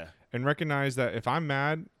mad. Yeah. And recognize that if I'm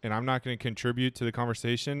mad and I'm not going to contribute to the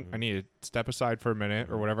conversation, I need to step aside for a minute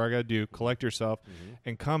or whatever I got to do, collect yourself,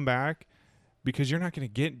 and come back, because you're not going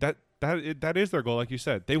to get that. That is their goal, like you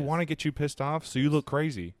said. They want to get you pissed off, so you look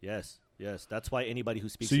crazy. Yes. That's why anybody who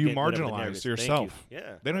speaks. So you marginalize yourself.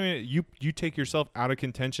 Yeah. They don't even, you take yourself out of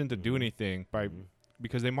contention to do anything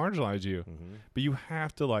because they marginalize you. But you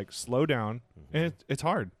have to slow down, and it's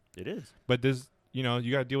hard. It is. But you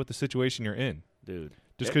got to deal with the situation you're in, dude.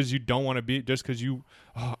 Just because you don't want to be, just because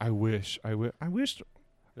I wish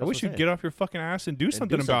you'd get off your fucking ass and do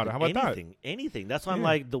something about it. How about Anything. That's why I'm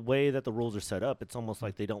like, the way that the rules are set up, it's almost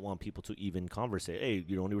like they don't want people to even conversate. Hey,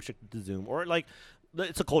 you're only restricted to Zoom. Or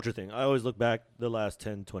it's a culture thing. I always look back the last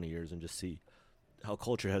 10, 20 years and just see how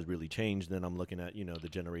culture has really changed. Then I'm looking at, the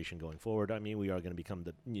generation going forward. I mean, we are going to become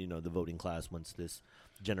the voting class once this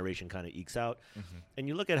generation kind of ekes out. And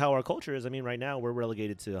you look at how our culture is. I mean, right now we're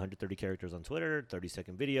relegated to 130 characters on Twitter,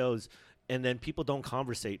 30-second videos, and then people don't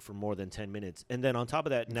conversate for more than 10 minutes. And then on top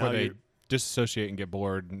of that, now they disassociate and get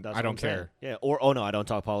bored. And I don't care. Yeah. Or, no, I don't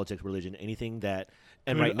talk politics, religion, anything that.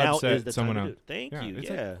 And right now is the time to do it. Thank you.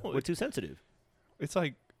 Yeah. We're too sensitive. It's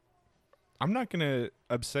like, I'm not going to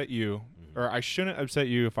upset you, or I shouldn't upset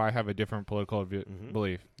you if I have a different political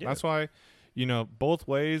belief. Yeah. That's why, both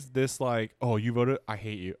ways, this you voted, I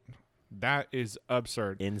hate you. That is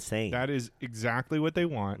absurd. Insane. That is exactly what they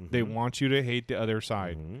want. They want you to hate the other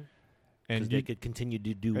side. And they could continue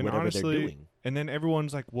to do whatever they're doing. And then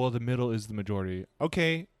everyone's like, well, the middle is the majority.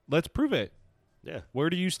 Okay, let's prove it. Yeah. Where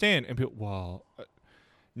do you stand? And people,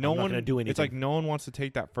 no one going to do anything. It's like no one wants to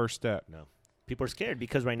take that first step. No. People are scared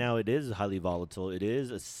because right now it is highly volatile. It is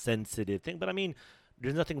a sensitive thing. But, I mean,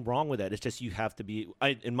 there's nothing wrong with that. It's just you have to be,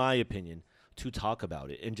 in my opinion, to talk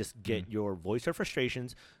about it and just get your voice or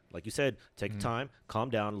frustrations. Like you said, take the time, calm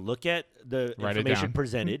down, look at the information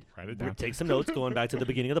presented, take some notes going back to the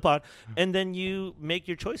beginning of the pod, and then you make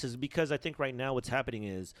your choices. Because I think right now what's happening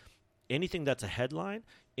is anything that's a headline,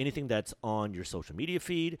 anything that's on your social media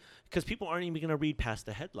feed, because people aren't even going to read past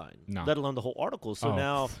the headline, let alone the whole article. So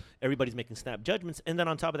now everybody's making snap judgments. And then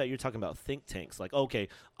on top of that, you're talking about think tanks. Like, okay,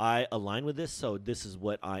 I align with this, so this is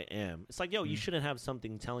what I am. It's like, you shouldn't have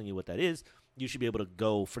something telling you what that is. You should be able to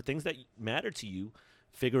go for things that matter to you,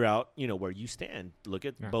 figure out, where you stand. Look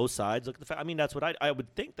at both sides. Look at the fact. I mean, that's what I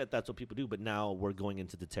would think that's what people do. But now we're going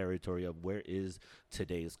into the territory of where is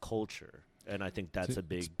today's culture. And I think that's a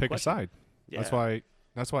big pick question. a side. Yeah.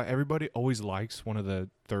 That's why everybody always likes one of the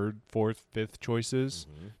third, fourth, fifth choices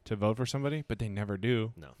to vote for somebody, but they never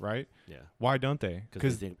do. No. Right? Yeah. Why don't they?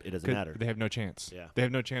 Because they think it doesn't matter. They have no chance. Yeah. They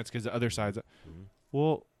have no chance because the other side's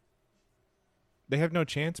well, they have no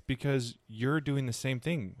chance because you're doing the same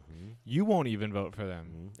thing. You won't even vote for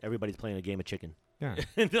them. Everybody's playing a game of chicken. Yeah.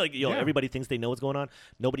 Everybody thinks they know what's going on.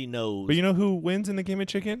 Nobody knows. But you know who wins in the game of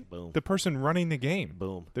chicken? Boom. The person running the game.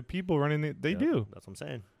 Boom. The people running it, they do. That's what I'm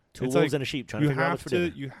saying. Two wolves and a sheep trying to figure out what's for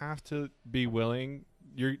dinner. You have to be willing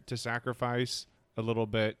to sacrifice a little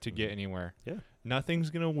bit to get anywhere. Yeah. Nothing's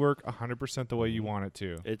going to work 100% the way you want it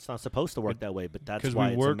to. It's not supposed to work that way, but that's why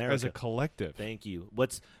it's America. Because we work as a America. collective. Thank you.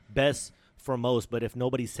 What's best for most, but if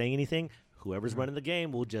nobody's saying anything, whoever's running the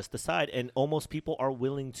game will just decide. And almost people are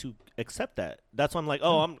willing to accept that. That's why I'm like,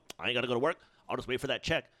 I ain't got to go to work. I'll just wait for that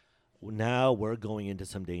check. Now we're going into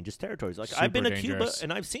some dangerous territories. Like, I've been to Cuba,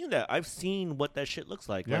 and I've seen that. I've seen what that shit looks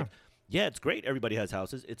like. Yeah. It's great. Everybody has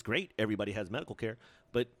houses. It's great. Everybody has medical care.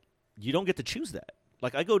 But you don't get to choose that.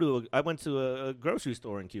 Like, I went to a grocery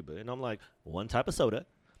store in Cuba, and I'm like, one type of soda,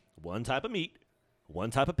 one type of meat, one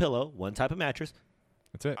type of pillow, one type of mattress.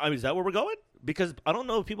 That's it. I mean, is that where we're going? Because I don't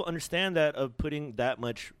know if people understand that of putting that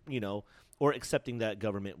much, or accepting that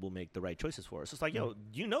government will make the right choices for us. It's like,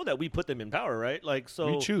 you know that we put them in power, right? Like, so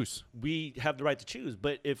we choose. We have the right to choose.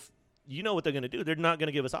 But if you know what they're going to do, they're not going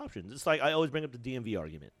to give us options. It's like I always bring up the DMV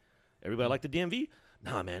argument. Everybody like the DMV?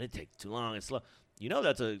 Nah, man, it takes too long. It's slow. You know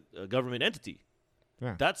that's a government entity.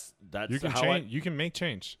 Yeah. That's you can how change. You can make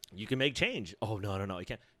change. You can make change. Oh no, you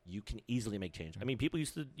can't. You can easily make change. I mean, people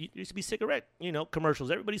used to be cigarette, commercials.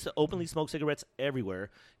 Everybody used to openly smoke cigarettes everywhere,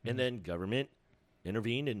 and then government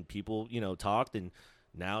intervened and people, talked, and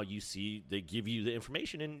now you see they give you the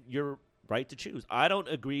information and your right to choose. I don't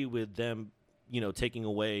agree with them, taking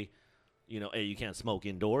away, hey, you can't smoke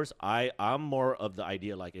indoors. I'm more of the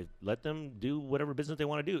idea let them do whatever business they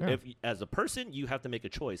want to do. Yeah. If as a person you have to make a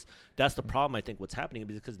choice. That's the problem. I think what's happening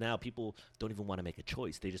is because now people don't even want to make a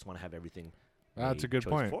choice. They just want to have everything. That's a good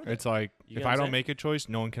point. It's like if I don't make a choice,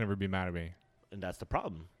 no one can ever be mad at me. And that's the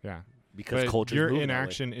problem. Yeah, because culture. Your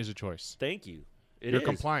inaction is a choice. Thank you. Your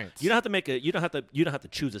compliance. You don't have to make a. You don't have to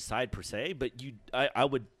choose a side per se. But I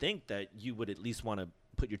would think that you would at least want to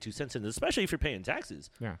put your 2 cents in, especially if you're paying taxes.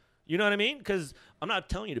 Yeah. You know what I mean? Because I'm not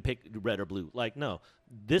telling you to pick red or blue. Like, no,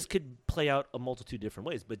 this could play out a multitude of different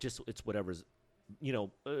ways. But just it's whatever's,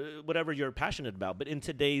 whatever you're passionate about. But in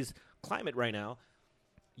today's climate right now,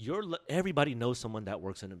 everybody knows someone that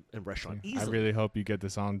works in a restaurant easily. I really hope you get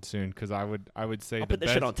this on soon because I would say I'll put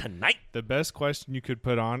this shit on tonight. The best question you could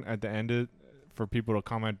put on at the end for people to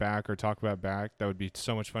comment back or talk about back, that would be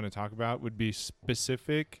so much fun to talk about, would be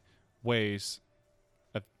specific ways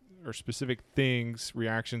or specific things,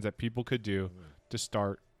 reactions that people could do to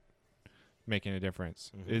start making a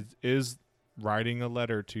difference. Is writing a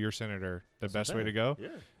letter to your senator the best way to go? Yeah.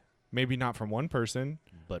 Maybe not from one person,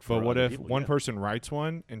 but what if one person writes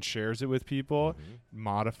one and shares it with people,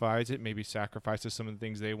 modifies it, maybe sacrifices some of the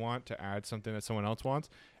things they want to add something that someone else wants,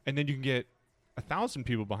 and then you can get 1,000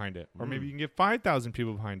 people behind it, or maybe you can get 5,000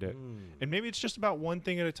 people behind it, and maybe it's just about one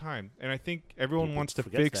thing at a time. And I think everyone wants to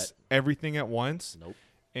fix everything at once. Nope.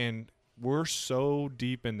 And we're so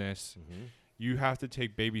deep in this. You have to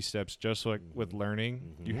take baby steps, just like with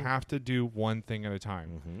learning. You have to do one thing at a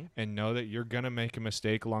time and know that you're going to make a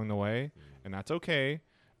mistake along the way, and that's okay,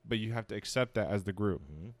 but you have to accept that as the group.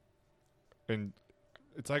 And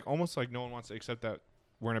it's like almost like no one wants to accept that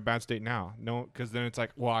we're in a bad state now. No, because then it's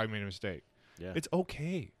like, well, I made a mistake. Yeah. It's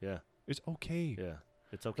okay. Yeah. It's okay. Yeah.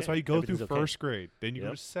 It's okay. That's why you go through first grade, then you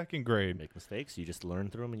go to second grade. Make mistakes, you just learn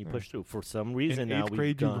through them and you push through. For some reason, in eighth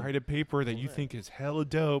grade, you write a paper that you think is hella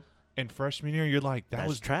dope, and freshman year, you're like, that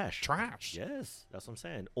was trash. Trash. Yes, that's what I'm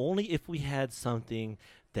saying. Only if we had something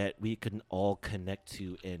that we could all connect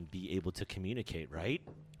to and be able to communicate, right?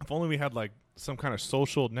 If only we had like some kind of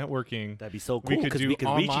social networking. That'd be so cool because we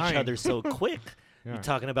could reach each other so quick. Yeah. You're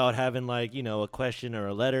talking about having a question or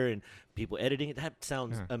a letter and people editing it. That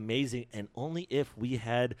sounds amazing. And only if we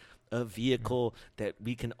had a vehicle that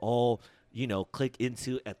we can all, click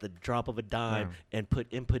into at the drop of a dime and put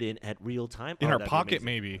input in at real time. In our pocket,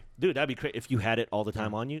 maybe. Dude, that'd be great. If you had it all the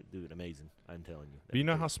time on you, dude, amazing. I'm telling you. But you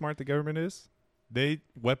know how smart the government is? They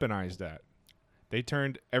weaponized that. They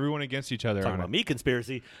turned everyone against each other. Talking about me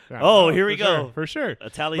conspiracy. Yeah. Oh, here we go. For sure.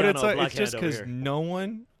 Italiano, but black it's just because no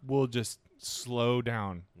one will just slow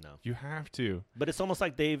down. No. You have to. But it's almost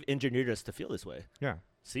like they've engineered us to feel this way. Yeah.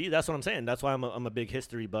 See, that's what I'm saying. That's why I'm a big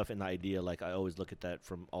history buff in the idea. Like, I always look at that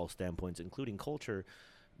from all standpoints, including culture,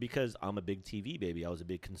 because I'm a big TV baby. I was a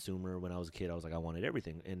big consumer when I was a kid. I was like, I wanted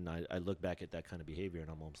everything. And I look back at that kind of behavior,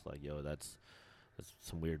 and I'm almost like, yo, that's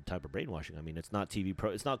some weird type of brainwashing. I mean, it's not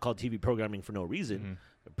it's not called TV programming for no reason.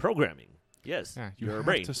 Programming, yes. Yeah, you're have a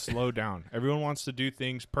brain. to slow down. Everyone wants to do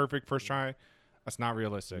things perfect first try. That's not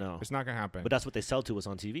realistic. No. It's not going to happen. But that's what they sell to us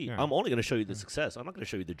on TV. Yeah. I'm only going to show you the success. I'm not going to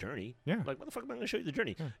show you the journey. Yeah. Like, what the fuck am I going to show you the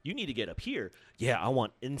journey? Yeah. You need to get up here. Yeah, I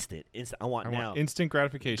want instant. I want now. Instant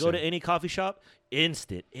gratification. Go to any coffee shop.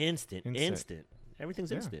 Instant.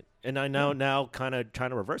 Everything's instant. And I now kind of trying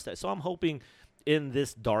to reverse that. So I'm hoping in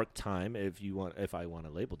this dark time, if I want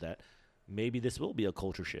to label that, maybe this will be a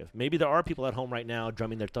culture shift. Maybe there are people at home right now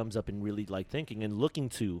drumming their thumbs up and really thinking and looking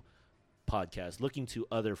to podcasts, looking to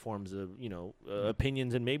other forms of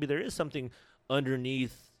opinions, and maybe there is something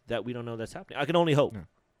underneath that we don't know that's happening. I can only hope.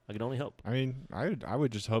 I can only hope. I mean, I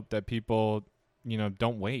would just hope that people,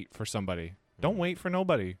 don't wait for somebody. Don't wait for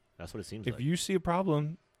nobody. That's what it seems like. If you see a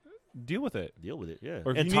problem, deal with it. Deal with it, yeah.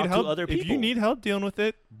 Or if and you talk need help, to other people. If you need help dealing with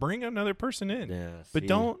it, bring another person in. Yeah, but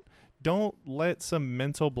don't let some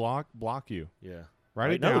mental block you. Yeah.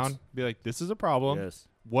 Write it down. Be like, this is a problem. Yes.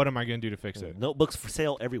 What am I going to do to fix it? Notebooks for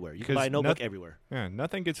sale everywhere. You can buy a notebook everywhere. Yeah,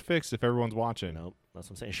 nothing gets fixed if everyone's watching. Nope. That's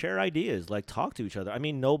what I'm saying. Share ideas. Like, talk to each other. I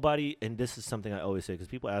mean, nobody, and this is something I always say, because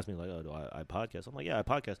people ask me, like, oh, do I podcast? I'm like, yeah, I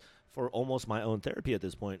podcast for almost my own therapy at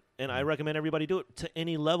this point. And I recommend everybody do it to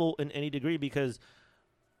any level and any degree, because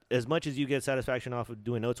as much as you get satisfaction off of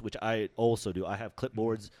doing notes, which I also do, I have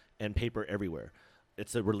clipboards and paper everywhere.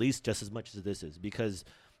 It's a release just as much as this is, because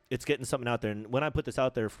it's getting something out there. And when I put this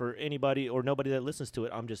out there for anybody or nobody that listens to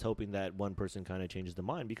it, I'm just hoping that one person kind of changes their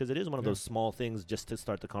mind, because it is one of those small things just to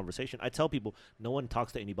start the conversation. I tell people, no one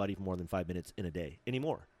talks to anybody for more than 5 minutes in a day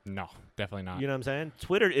anymore. No, definitely not. You know what I'm saying?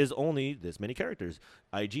 Twitter is only this many characters.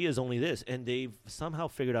 IG is only this. And they've somehow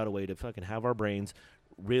figured out a way to fucking have our brains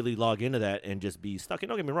really log into that and just be stuck. And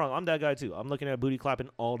don't get me wrong, I'm that guy too. I'm looking at booty clapping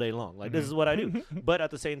all day long. Like, this is what I do. But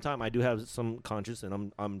at the same time, I do have some conscience,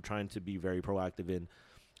 and I'm trying to be very proactive in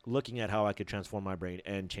looking at how I could transform my brain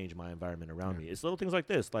and change my environment around me. It's little things like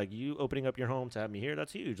this, like you opening up your home to have me here.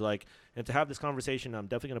 That's huge. Like, and to have this conversation, I'm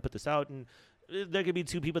definitely gonna put this out, and there could be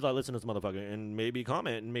 2 people that listen to this motherfucker and maybe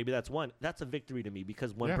comment, and maybe that's one. That's a victory to me,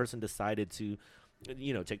 because one person decided to,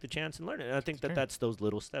 take the chance and learn it. And I think that's those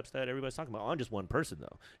little steps that everybody's talking about. On just one person,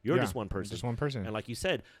 though. You're just one person. Just one person. And like you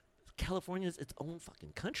said, California is its own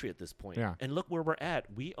fucking country at this point. Yeah. And look where we're at.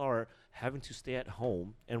 We are having to stay at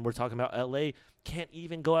home, and we're talking about LA can't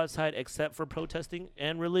even go outside except for protesting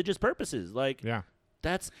and religious purposes. Like,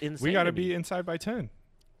 that's insane. We got to be inside by 10.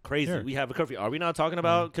 Crazy. Here. We have a curfew. Are we not talking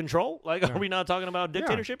about control? Like, are we not talking about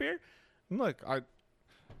dictatorship here? Look,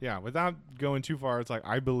 without going too far, it's like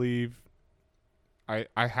I believe,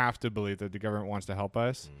 I have to believe that the government wants to help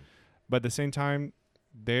us, but at the same time,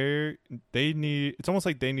 they need. It's almost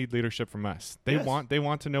like they need leadership from us. They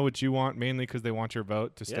want to know what you want, mainly because they want your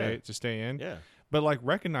vote to stay in. Yeah. But like,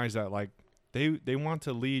 recognize that like they want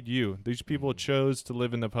to lead you. These people chose to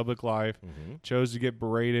live in the public life, chose to get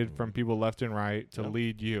berated from people left and right to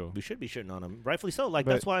lead you. We should be shitting on them, rightfully so. Like,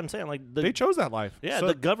 that's why I'm saying, like, they chose that life. Yeah, so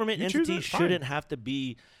the government entity shouldn't have to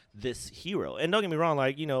be this hero. And don't get me wrong,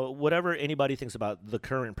 like, whatever anybody thinks about the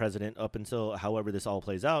current president up until however this all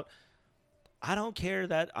plays out, I don't care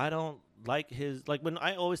that I don't like his, like, when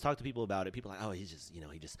I always talk to people about it, people are like, oh, he's just,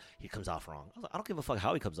 he comes off wrong. I was like, I don't give a fuck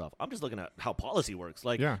how he comes off. I'm just looking at how policy works.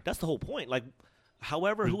 Like, that's the whole point. Like,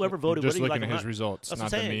 whoever voted, just whether looking you like at his results,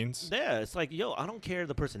 not the means. Yeah, it's like, I don't care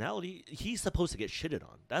the personality. He's supposed to get shitted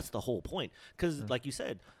on. That's the whole point. Because, like you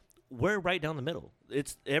said, we're right down the middle.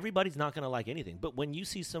 It's everybody's not gonna like anything. But when you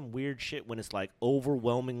see some weird shit, when it's like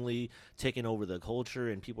overwhelmingly taking over the culture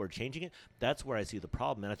and people are changing it, that's where I see the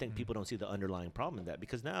problem. And I think people don't see the underlying problem in that,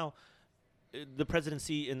 because now the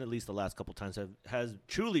presidency, in at least the last couple times, has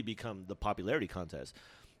truly become the popularity contest.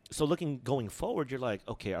 So going forward, you're like,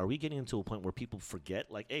 okay, are we getting into a point where people forget,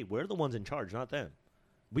 like, hey, we're the ones in charge, not them.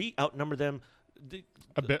 We outnumber them.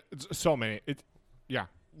 A bit. So many.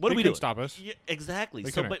 What do we do? Stop us. Yeah, exactly.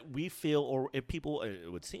 So, but we feel, or if people, it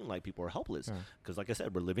would seem like people are helpless, because, like I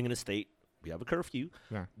said, we're living in a state. We have a curfew.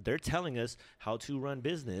 Yeah. They're telling us how to run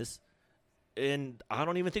business, and I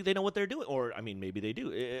don't even think they know what they're doing. Or, I mean, maybe they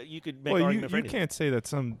do. You could make an argument for anything. You can't say that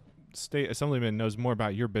some state assemblyman knows more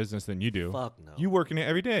about your business than you do. Fuck no. You work in it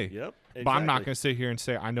every day. Yep. Exactly. But I'm not going to sit here and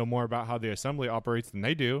say I know more about how the assembly operates than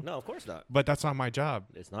they do. No, of course not. But that's not my job.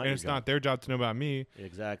 It's not. And it's not their job to know about me.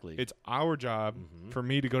 Exactly. It's our job for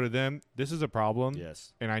me to go to them. This is a problem.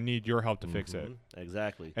 Yes. And I need your help to fix it.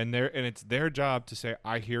 Exactly. And it's their job to say,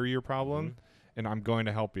 I hear your problem and I'm going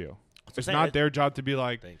to help you. It's not their job to be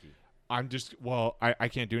like, thank you. I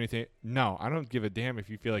can't do anything. No, I don't give a damn if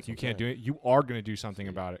you feel like you can't do it. You are going to do something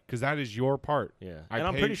about it, because that is your part. Yeah. And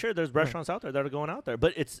I'm pretty sure there's restaurants out there that are going out there,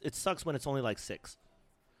 but it sucks when it's only like 6.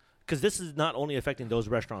 Because this is not only affecting those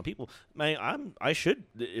restaurant people. Man, I should,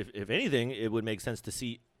 if anything, it would make sense to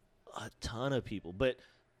see a ton of people. But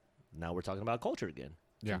now we're talking about culture again.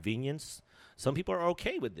 Yeah. Convenience. Some people are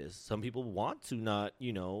okay with this. Some people want to not,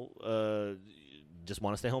 just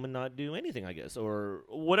want to stay home and not do anything, I guess, or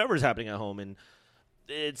whatever's happening at home. And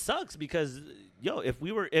it sucks because,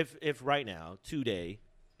 if right now, today,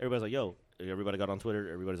 everybody's like, everybody got on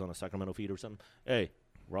Twitter, everybody's on a Sacramento feed or something. Hey,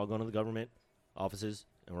 we're all going to the government offices,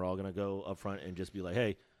 and we're all going to go up front and just be like,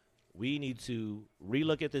 hey, we need to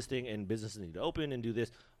relook at this thing, and businesses need to open and do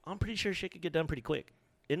this. I'm pretty sure shit could get done pretty quick.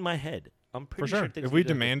 In my head, I'm pretty sure things if we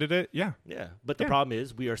demanded it, yeah. But the problem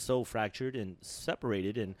is we are so fractured and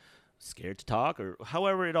separated and scared to talk, or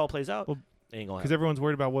however it all plays out. Well, ain't gonna happen. Because everyone's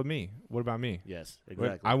worried about what about me? Yes,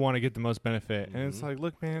 exactly. I want to get the most benefit, and it's like,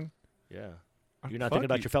 look, man. Yeah, you're not thinking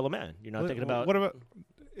about your fellow man. You're not thinking about what about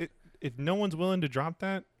it. If no one's willing to drop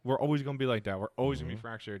that, we're always gonna be like that. We're always gonna be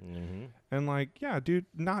fractured. And like, yeah, dude,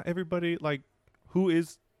 not everybody. Like, who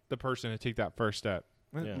is the person to take that first step?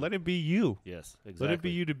 Let it be you. Yes, exactly. Let it be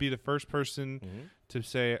you to be the first person to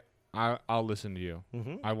say, I'll listen to you.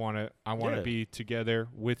 I want to be together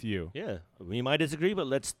with you. Yeah, we might disagree, but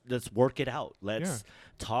let's work it out. Let's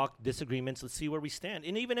talk disagreements. Let's see where we stand.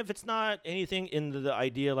 And even if it's not anything in the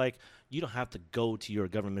idea, like, you don't have to go to your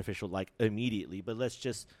government official like immediately, but let's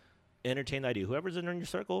just entertain the idea. Whoever's in your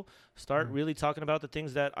circle, start really talking about the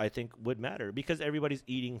things that I think would matter, because everybody's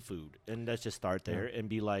eating food, and let's just start there and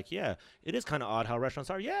be like, yeah, it is kind of odd how restaurants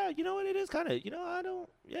are. Yeah, you know what, it is kind of, you know, I don't,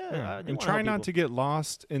 I and try not to get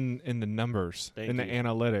lost in the numbers, the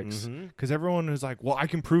analytics, because everyone is like, well, I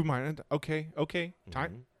can prove mine. Okay,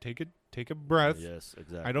 time, take a breath. Yes,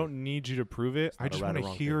 exactly. I don't need you to prove it. I just want to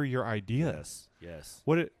hear your idea. Yes.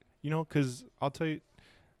 Because I'll tell you,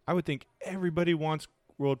 I would think everybody wants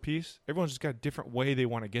world peace. Everyone's just got a different way they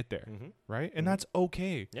want to get there, right? And that's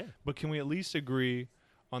okay. Yeah. But can we at least agree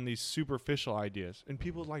on these superficial ideas? And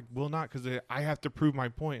people like will not, because I have to prove my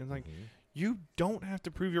point. And it's like, you don't have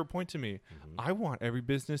to prove your point to me. I want every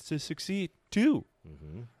business to succeed too.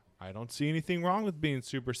 I don't see anything wrong with being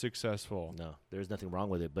super successful. No, there's nothing wrong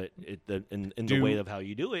with it, but in the way of how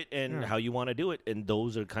you do it and how you want to do it, and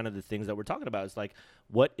those are kind of the things that we're talking about. It's like,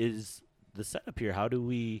 what is the setup here? How do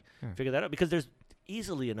we figure that out? Because there's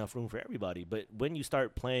easily enough room for everybody, but when you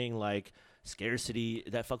start playing like scarcity,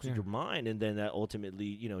 that fucks with your mind, and then that ultimately,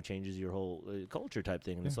 you know, changes your whole culture type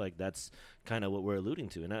thing. And it's like, that's kind of what we're alluding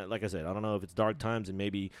to. And like I said, I don't know if it's dark times and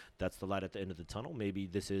maybe that's the light at the end of the tunnel. Maybe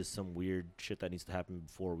this is some weird shit that needs to happen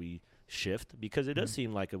before we shift, because it does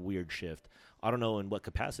seem like a weird shift. I don't know in what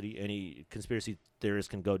capacity. Any conspiracy theorist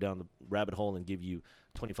can go down the rabbit hole and give you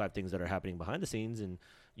 25 things that are happening behind the scenes and,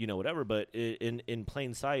 you know, whatever. But in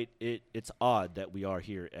plain sight, it's odd that we are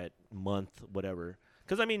here at month whatever.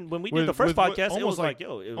 Because, I mean, when we did the first podcast, it was like, it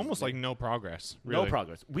was almost like no progress. Really. No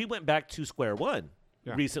progress. We went back to square one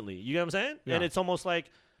recently. You know what I'm saying? Yeah. And it's almost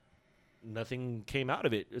like nothing came out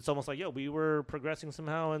of it. It's almost like, we were progressing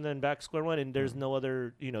somehow and then back to square one, and there's no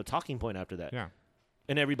other, you know, talking point after that. Yeah.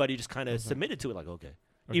 And everybody just kind of submitted to it like, okay.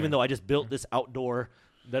 Even though I just built this outdoor,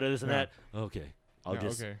 this and that, okay. I'll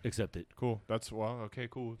just accept it. Cool. That's, okay,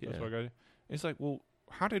 cool. That's what I got it. It's like, well,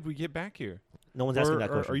 how did we get back here? No one's asking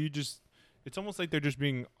that question. Are you just... It's almost like they're just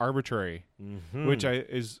being arbitrary, which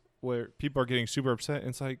is where people are getting super upset. And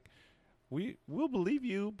it's like, we'll believe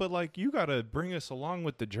you, but like you got to bring us along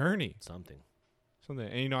with the journey. Something.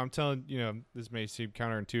 And, you know, I'm telling, you know, this may seem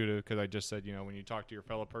counterintuitive because I just said, you know, when you talk to your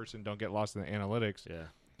fellow person, don't get lost in the analytics. Yeah.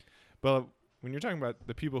 But when you're talking about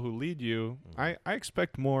the people who lead you, I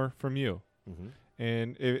expect more from you.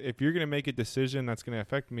 And if you're going to make a decision that's going to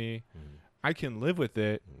affect me, I can live with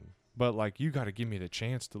it, but like you got to give me the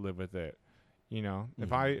chance to live with it. You know,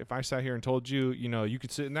 if I sat here and told you, you know, you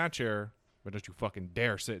could sit in that chair, but don't you fucking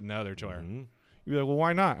dare sit in the other chair. You'd be like, well,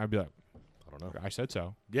 why not? I'd be like, I don't know. I said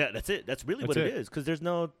so. Yeah, that's it. That's really what it is. Because there's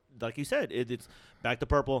no, like you said, it's back to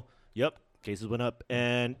purple. Yep, cases went up.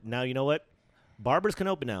 And now, you know what? Barbers can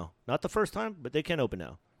open now. Not the first time, but they can open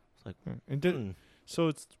now. It's like, so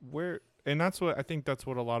it's where, and that's what, I think that's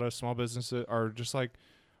what a lot of small businesses are just like,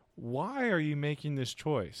 why are you making this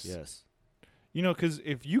choice? Yes. You know, because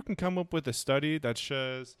if you can come up with a study that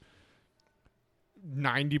shows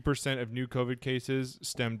 90% of new COVID cases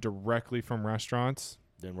stem directly from restaurants,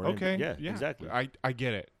 then we're okay. Yeah, exactly. I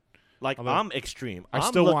get it. Like, I'm extreme. I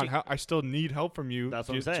still need help from you. That's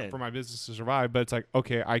what I'm saying. For my business to survive. But it's like,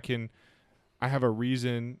 okay, I have a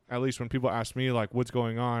reason. At least when people ask me like, what's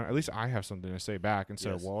going on? At least I have something to say back and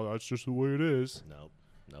say, well, that's just the way it is.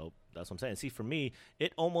 Nope. That's what I'm saying. See, for me,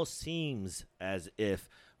 it almost seems as if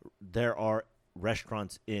there are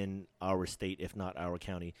restaurants in our state, if not our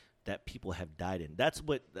county, that people have died in. That's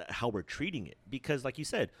how we're treating it. Because like you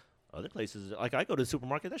said, other places, like I go to the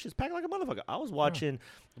supermarket, that shit's packed like a motherfucker. I was watching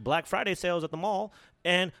Black Friday sales at the mall,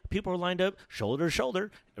 and people are lined up shoulder to shoulder,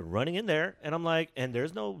 running in there, and I'm like, and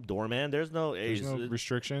there's no doorman, there's no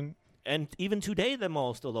restriction. And even today, the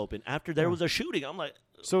mall's still open after there was a shooting. I'm like,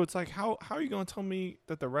 so it's like, how are you going to tell me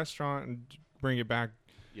that the restaurant, and bring it back?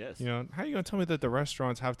 Yes. You know, how are you going to tell me that the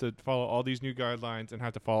restaurants have to follow all these new guidelines and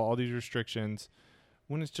have to follow all these restrictions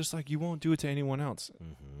when it's just like you won't do it to anyone else?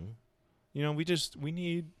 You know, we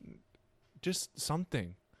need just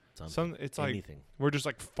something. It's anything. Like we're just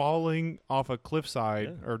like falling off a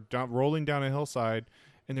cliffside or rolling down a hillside,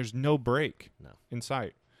 and there's no break in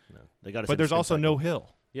sight. No, they got. But there's also no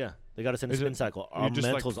hill. Yeah, they got us in a spin cycle. Our just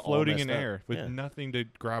mental's like floating in air with nothing to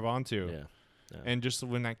grab onto. Yeah. And just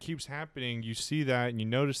when that keeps happening, you see that and you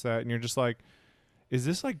notice that, and you're just like, is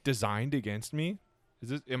this like designed against me?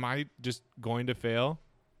 Am I just going to fail?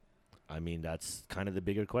 I mean, that's kind of the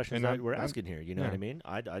bigger question that we're asking here. You know what I mean?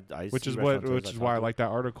 Which is why I like that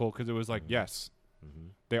article, because it was like, yes,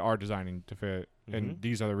 they are designing to fail, and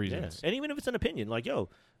these are the reasons. Yeah. And even if it's an opinion, like,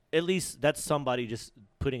 at least that's somebody just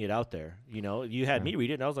putting it out there. You know, you had me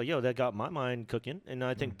read it, and I was like, that got my mind cooking, and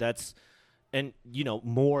I think that's. And, you know,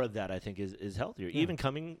 more of that, I think, is healthier, even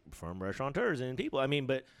coming from restaurateurs and people. I mean,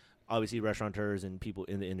 but obviously restaurateurs and people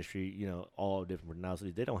in the industry, you know, all different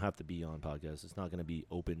personalities, they don't have to be on podcasts. It's not going to be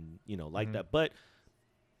open, you know, like that. But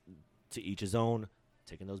to each his own,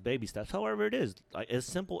 taking those baby steps, however it is, like as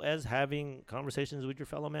simple as having conversations with your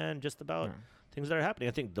fellow man just about things that are happening.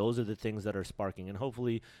 I think those are the things that are sparking, and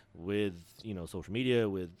hopefully with, you know, social media,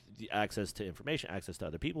 with the access to information, access to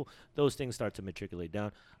other people, those things start to matriculate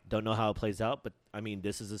down. Don't know how it plays out, but I mean,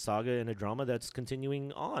 this is a saga and a drama that's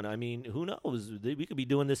continuing on. I mean, who knows? We could be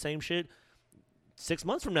doing the same shit 6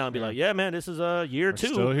 months from now and be like, yeah, man, this is a year We're 2.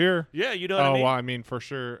 still here. Yeah, you know what I mean? Well, I mean, for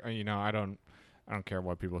sure, you know, I don't care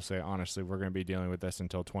what people say. Honestly, we're going to be dealing with this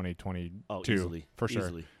until 2022. Oh, easily. For sure.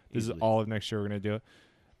 Easily. This is all of next year we're going to do it.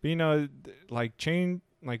 But, you know, like change,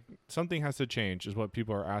 like something has to change is what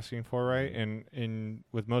people are asking for, right? And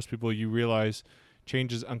with most people, you realize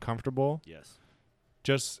change is uncomfortable. Yes.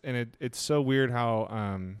 And it's so weird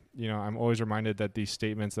how, you know, I'm always reminded that these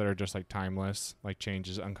statements that are just like timeless, like change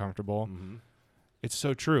is uncomfortable. Mm-hmm. It's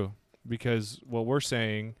so true, because what we're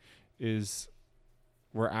saying is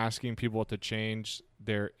we're asking people to change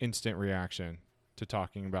their instant reaction to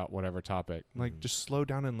talking about whatever topic. Like, just slow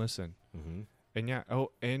down and listen. Mm-hmm. And yeah,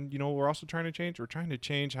 and you know what we're also trying to change? We're trying to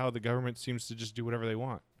change how the government seems to just do whatever they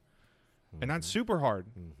want. And that's super hard,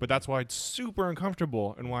 but that's why it's super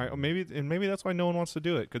uncomfortable, and why maybe that's why no one wants to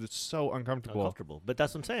do it, because it's so uncomfortable. But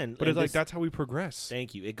that's what I'm saying. But it's like that's how we progress.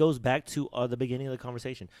 Thank you. It goes back to the beginning of the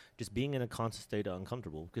conversation, just being in a constant state of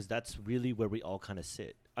uncomfortable, because that's really where we all kind of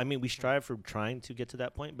sit. I mean, we strive for trying to get to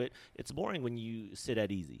that point, but it's boring when you sit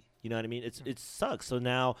at easy. You know what I mean? It sucks. So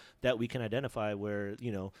now that we can identify where,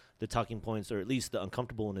 you know, the talking points, or at least the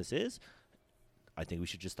uncomfortableness is, I think we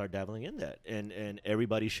should just start dabbling in that, and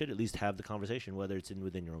everybody should at least have the conversation, whether it's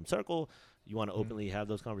within your own circle. You want to openly have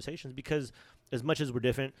those conversations, because as much as we're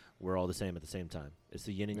different, we're all the same at the same time. It's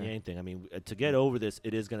the yin and yang thing. I mean, to get over this,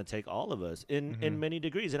 it is going to take all of us in many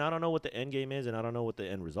degrees, and I don't know what the end game is, and I don't know what the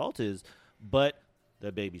end result is, but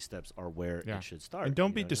the baby steps are where it should start. And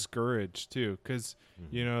don't be discouraged too, because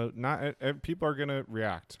you know, not people are going to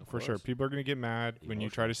react for sure. People are going to get mad when you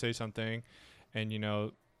try to say something, and you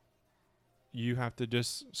know, you have to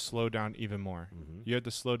just slow down even more. You have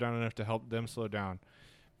to slow down enough to help them slow down.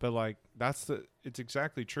 But like, it's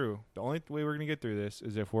exactly true. The only way we're going to get through this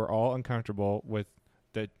is if we're all uncomfortable with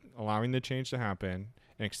allowing the change to happen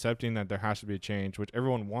and accepting that there has to be a change, which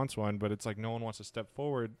everyone wants one, but it's like no one wants to step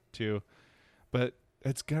forward to. But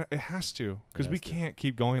it has to, because we can't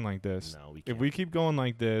keep going like this. No, we can't. If we keep going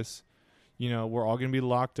like this, you know, we're all going to be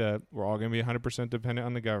locked up. We're all going to be 100% dependent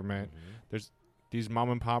on the government. There's these mom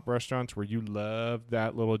and pop restaurants where you love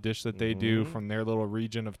that little dish that they do from their little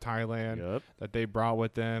region of Thailand that they brought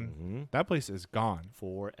with them. That place is gone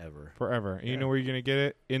forever. And you know where you're going to get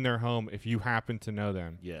it? In their home, if you happen to know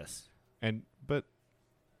them. Yes. But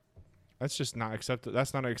that's just not acceptable.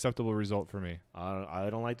 That's not an acceptable result for me. I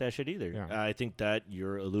don't like that shit either. Yeah. I think that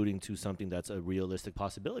you're alluding to something that's a realistic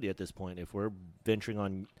possibility at this point. If we're venturing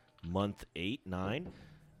on month 8, 9,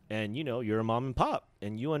 and you know you're a mom and pop,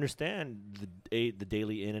 and you understand the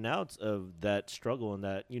daily in and outs of that struggle, and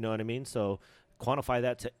that, you know what I mean. So quantify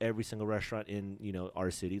that to every single restaurant in, you know,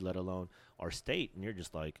 our city, let alone our state, and you're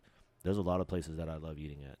just like, there's a lot of places that I love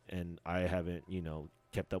eating at, and I haven't, you know,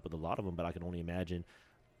 kept up with a lot of them, but I can only imagine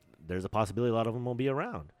there's a possibility a lot of them won't be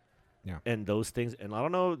around. Yeah. And those things, and I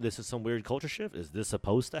don't know, this is some weird culture shift. Is this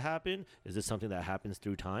supposed to happen? Is this something that happens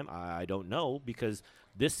through time? I don't know, because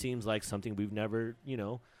this seems like something we've never, you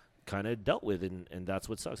know, kind of dealt with, and that's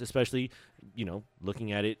what sucks, especially, you know,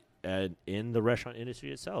 looking at it in the restaurant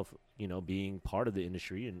industry itself, you know, being part of the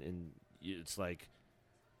industry, and it's like,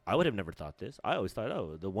 I would have never thought this. I always thought,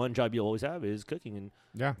 oh, the one job you always have is cooking,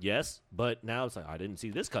 and yes, but now it's like, I didn't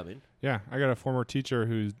see this coming. Yeah, I got a former teacher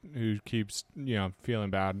who keeps, you know,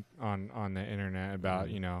 feeling bad on the internet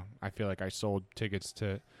about, you know, I feel like I sold tickets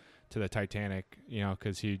to the Titanic, you know,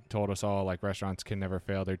 because he told us all, like, restaurants can never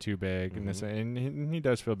fail, they're too big, and this, and he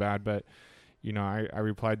does feel bad, but, you know, I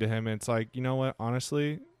replied to him, and it's like, you know what,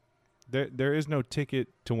 honestly, there is no ticket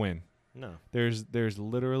to win. No. There's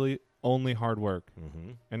literally only hard work,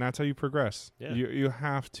 and that's how you progress. Yeah. You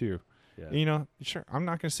have to. Yeah. You know, sure, I'm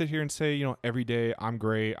not going to sit here and say, you know, every day I'm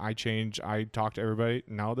great, I change, I talk to everybody.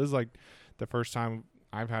 No, this is like the first time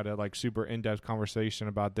I've had a like super in-depth conversation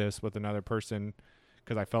about this with another person,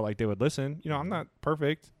 because I felt like they would listen. You know, I'm not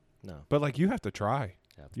perfect. No. But like, you have to try.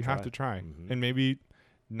 You have to try. And maybe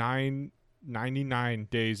 99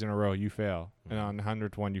 days in a row you fail, and on the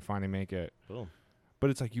 100th one you finally make it. Boom. But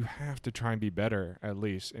it's like, you have to try and be better at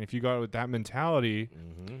least. And if you go out with that mentality,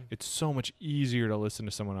 it's so much easier to listen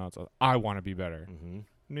to someone else. I want to be better.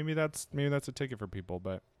 Maybe that's a ticket for people,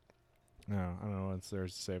 but No, I don't know what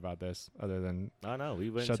there's to say about this other than No, no, we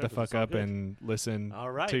went. shut the fuck up and listen all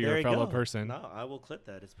right, to there your you fellow go. person. No, I will clip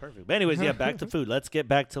that. It's perfect. But anyways, yeah, back to food. Let's get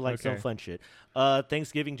back to like some Okay. fun shit.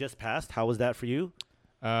 Thanksgiving just passed. How was that for you?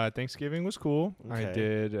 Thanksgiving was cool. I Okay.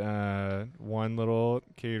 did one little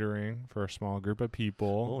catering for a small group of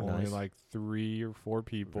people. Oh, only nice. like 3 or 4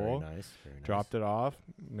 people. Very nice. Very nice. Dropped it off.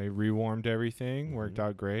 They rewarmed everything. Worked Mhm.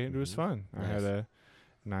 out great. It was Mhm. fun. I had Nice. a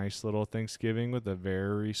nice little Thanksgiving with a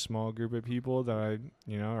very small group of people that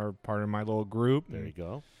are part of my little group. There and you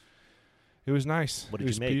go. It was nice. What It did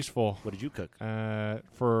was you make? peaceful. What did you cook?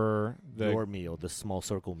 For Your meal, the small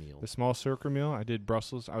circle meal. the small circle meal, I did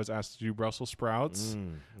Brussels. I was asked to do Brussels sprouts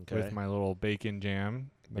Okay. with my little bacon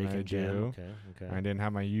jam. That I bacon jam. do. Okay. Okay. I didn't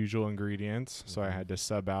have my usual ingredients, so I Mhm. had to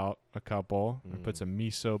sub out a couple. I put Mm. some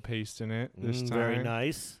miso paste in it this time. Very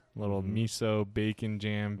nice. Little Mhm. miso bacon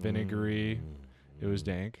jam, vinegary. Mm. It was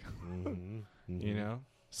dank. Mhm. You Mhm. know,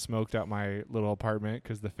 smoked out my little apartment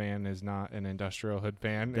because the fan is not an industrial hood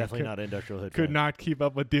fan. It Definitely could, not industrial hood. could fan. not keep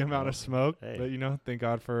up with the amount No. of smoke. Hey. But thank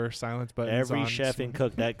God for silence buttons. Every on chef sm- and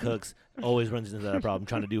cook that cooks always runs into that problem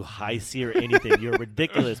trying to do high sear anything. You're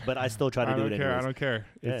ridiculous, but I still try to I do don't it care. I anyways. don't care.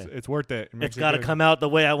 It's worth it. It makes It's it got to good. come out the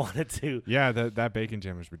way I want it to. Yeah, that bacon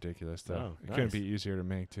jam is ridiculous though. Oh, It couldn't nice. be easier to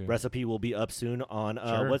make too. Recipe will be up soon on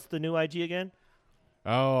Sure. what's the new IG again?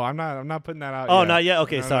 Oh, I'm not putting that out. Oh, yet. not yet.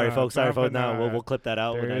 Okay, No, sorry, no, folks. not Sorry, folks. putting that No, out we'll yet. clip that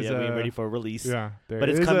out. There Not is yet. We ain't a- ready for release. Yeah, But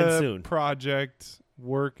it's there is coming a soon. Project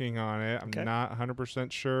working on it. I'm Okay. not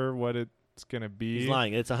 100% sure what it's gonna be. He's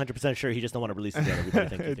lying. It's 100% sure. He just don't want to release it yet. Everybody,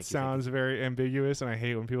 thank you. It sounds very ambiguous, and I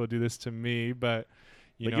hate when people do this to me. But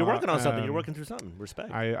But you're working on something. You're working through something.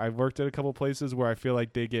 Respect. I've worked at a couple places where I feel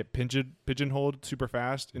like they get pigeonholed super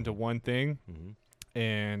fast into one thing, Mhm.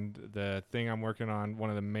 and the thing I'm working on, one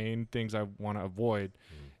of the main things I want to avoid,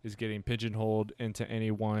 is getting pigeonholed into any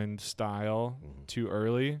one style Mhm. too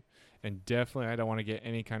early. And definitely, I don't want to get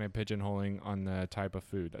any kind of pigeonholing on the type of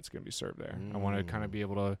food that's going to be served there. I want to kind of be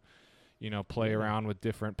able to, play Yeah. around with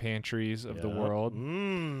different pantries of the Yeah. world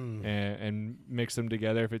Mm. and mix them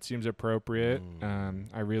together if it seems appropriate.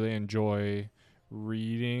 I really enjoy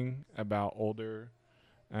reading about older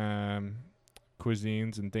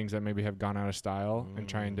cuisines and things that maybe have gone out of style and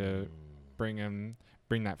trying to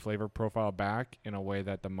bring that flavor profile back in a way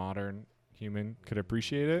that the modern human could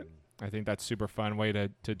appreciate it. I think that's super fun way to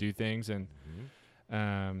do things. And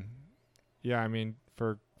Mhm. yeah, I mean,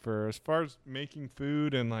 for as far as making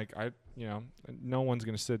food and no one's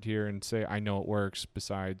going to sit here and say I know it works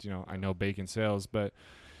besides, I know bacon sells, but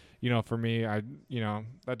for me,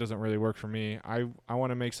 that doesn't really work for me. I want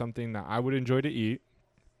to make something that I would enjoy to eat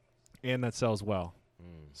and that sells well.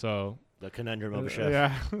 So The conundrum of a chef.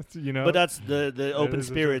 yeah, But that's the open is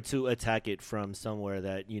a spirit to attack it from somewhere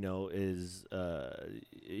that is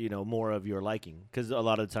more of your liking, because a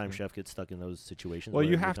lot of the time chef gets stuck in those situations. well, where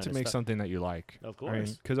you you're have to kinda make stuck. something that you like. Of I mean,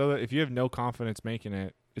 course. because if you have no confidence making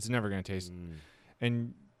it, it's never going to taste.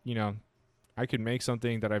 And I could make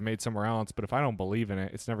something that I've made somewhere else, but if I don't believe in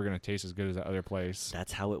it, it's never going to taste as good as that other place.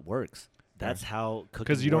 That's how it works. That's how cooking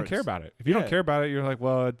Because you don't care works. about it. If you Yeah. don't care about it, you're like,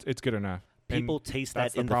 well, it's good enough. And People taste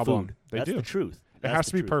that's that in the problem. the food. They That's do. the truth. it That's has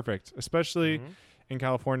the to be truth. perfect, especially Mhm. in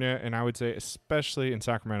California, and I would say especially in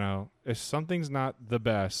Sacramento. If something's not the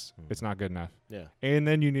best, it's not good enough. Yeah, And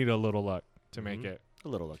then you need a little luck to make Mhm. it. a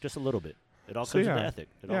little luck, just a little bit. It all So, comes yeah. with the ethic.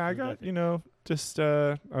 It all Yeah, I comes with got,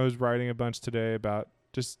 ethic. I was writing a bunch today about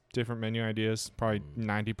just different menu ideas. Probably Mm.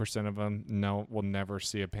 90% of them, we'll never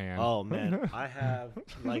see a pan. Oh man, I have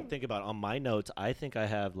think about it. On my notes. I think I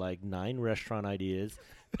have 9 restaurant ideas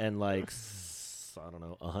and I don't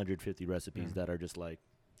know 150 recipes that are just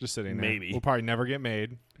Just sitting there. maybe. We'll probably never get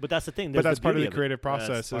made. But that's the thing. But there's that's part of beauty the it. creative That's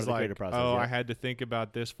process. part Is of the like, creative process, I yeah. had to think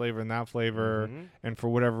about this flavor and that flavor, Mhm. and for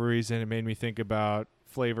whatever reason, it made me think about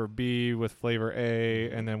flavor B with flavor A,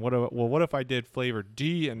 and then what if I did flavor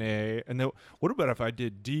D and A, and then what about if I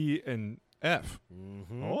did D and F?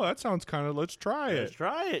 Mhm. Oh, that sounds kind of. Let's try Let's it.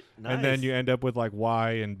 try it. Nice. And then you end up with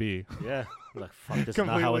Y and B. yeah, fuck, this is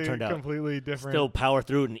not how it turned out. Completely different. Still power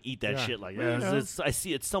through it and eat that Yeah. shit. Yeah. I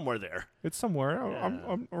see it somewhere there. It's somewhere.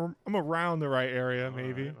 Yeah. I'm around the right area, All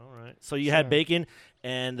maybe. right, all right. So you had Yeah. bacon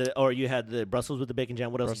or you had the Brussels with the bacon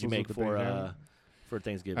jam. What else did you Brussels make with the bacon jam. for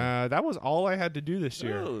Thanksgiving? That was all I had to do this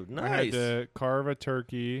year. Oh, I had nice. to carve a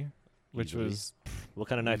turkey, which Easily. was What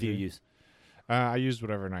kind of knife do you easy. use? I used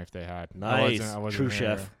whatever knife they had. Nice. I wasn't True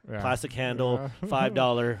there. chef. Yeah. Plastic handle, Yeah.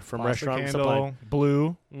 $5 from Plastic Restaurant handle, Supply.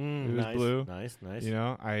 blue. It was nice, blue. Nice, nice.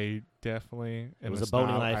 I definitely. It was a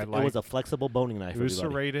boning knife. It was a flexible boning knife. It was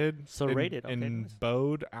everybody. serrated. Serrated, okay, and nice.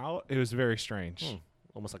 bowed out. It was very strange.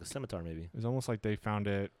 Almost like a scimitar, maybe. It was almost like they found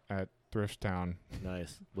it at Thrift Town.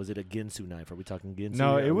 Nice. Was it a Ginsu knife? Are we talking Ginsu?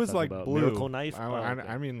 No, Are it we was talking like about blue. Miracle knife.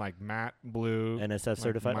 I mean like matte blue. NSF like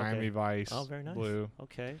certified. Miami Okay. Vice. Oh, very nice. Blue.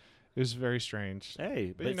 Okay. It was very strange.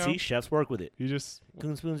 Hey, But but you know, see, chefs work with it. He just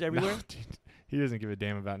Coon spoons everywhere. No, dude, he doesn't give a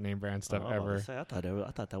damn about name brand stuff Oh, I was ever. gonna say,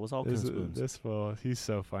 I thought that was all Coon spoons. This fool, he's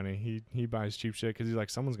so funny. He buys cheap shit because he's like,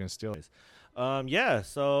 someone's gonna steal it. Yeah.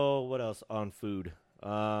 So what else on food?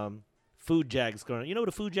 Food jags going. You know what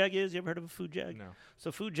a food jag is? You ever heard of a food jag? No.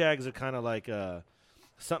 So food jags are kind of like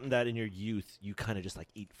something that in your youth you kind of just like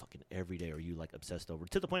eat fucking every day, or you like obsessed over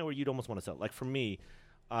to the point where you'd almost want to sell. Like for me,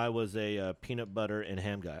 I was a peanut butter and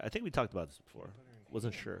ham guy. I think we talked about this before.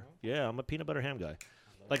 Wasn't sure. Yeah, I'm a peanut butter ham guy.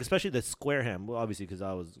 Like especially the square ham. Well, obviously because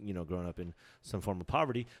I was growing up in some form of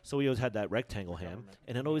poverty, so we always had that rectangle ham,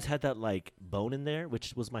 and it always had that like bone in there,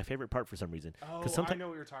 which was my favorite part for some reason. Oh, sometimes I know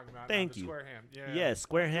what you're talking about. Thank the you. Square ham. Yeah. Yeah,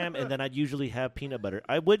 square ham, and then I'd usually have peanut butter.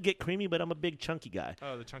 I would get creamy, but I'm a big chunky guy.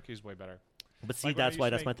 Oh, the chunky is way better. But see, Like when I that's used why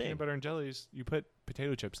to that's my make thing. Peanut butter and jellies, you put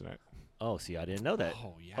potato chips in it. Oh, see, I didn't know that.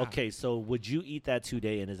 Oh yeah. Okay, so would you eat that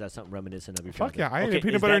today, and is that something reminiscent of your Fuck childhood? yeah! I Okay, ate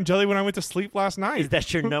peanut is butter that- and jelly when I went to sleep last night. Is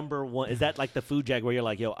that your number one? Is that like the food jag where you're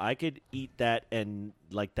like, yo, I could eat that, and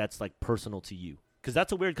like that's like personal to you? Because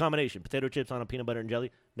that's a weird combination: potato chips on a peanut butter and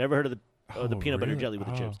jelly. Never heard of the Oh, peanut butter and really? jelly with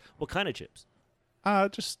the chips. What kind of chips?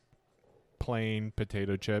 Just plain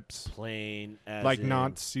potato chips, Plain, as like in-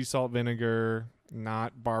 not sea salt vinegar,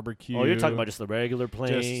 not barbecue. Oh, you're talking about just the regular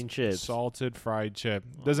plain just chips. salted fried chip.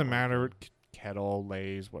 Doesn't matter. Kettle,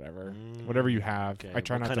 Lay's, whatever, Mm, whatever you have. okay. I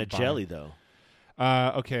try what not kind to of buy. jelly though?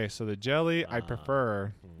 Okay, so the jelly I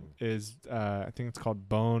prefer is I think it's called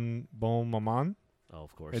Bon Maman. Oh,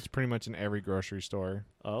 of course. It's pretty much in every grocery store.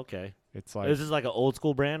 Oh, okay. It's like Is this like an old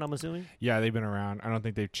school brand? I'm assuming. yeah, they've been around. I don't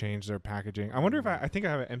think they've changed their packaging. I wonder if I think I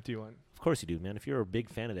have an empty one. Of course you do, man. If you're a big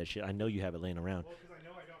fan of that shit, I know you have it laying around. Well, because I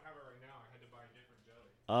know I don't have it right now. I had to buy a different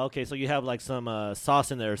jelly. Okay, so you have like some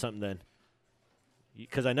sauce in there or something then.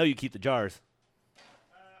 Because I know you keep the jars.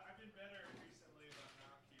 I've been better recently about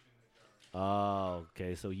not keeping the jars. Oh,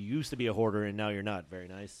 okay. So you used to be a hoarder and now you're not. Very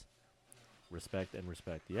nice. Respect and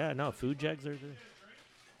respect. Yeah, no, food jags are good.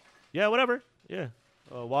 Yeah, whatever. Yeah.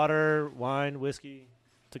 Water, wine, whiskey,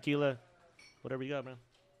 tequila, whatever you got, man.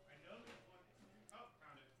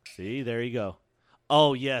 See, there you go.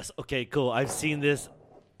 Oh, yes. Okay, cool. I've seen this.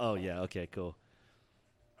 Oh, yeah. Okay, cool.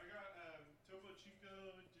 I got Topo Chico,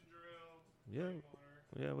 ginger ale,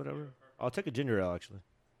 Yeah. Yeah, whatever. I'll take a ginger ale, actually.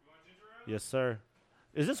 You want ginger ale? Yes, sir.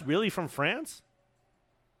 Is this really from France?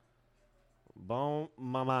 Bon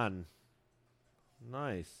Maman.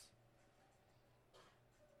 Nice.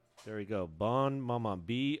 There we go. Bon Maman.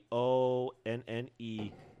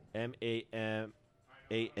 BONNEMAMAN.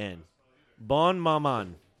 Bon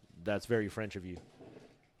Maman. That's very French of you.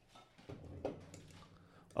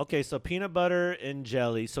 Okay, so peanut butter and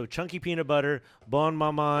jelly. So chunky peanut butter, Bon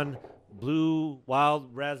Maman, blue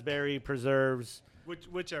wild raspberry preserves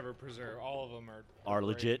Whichever preserve. All of them are great.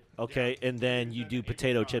 legit. Okay, Yeah. and then you Then do it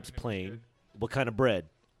potato came out chips and it was plain. good. What kind of bread?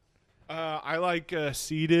 I like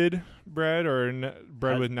seeded bread or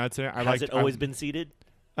bread Has- with nuts in it. I Has like it always been seeded?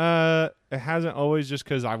 It hasn't always just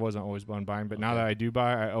because I wasn't always one buying, but now Okay. that I do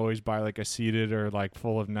buy, I always buy like a seeded or like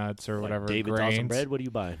full of nuts or Like whatever. David's grains. awesome bread. What are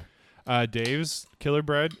you buying? Dave's Killer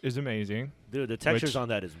Bread is amazing. Dude, the textures Which- on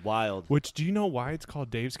that is wild. Which do you know why it's called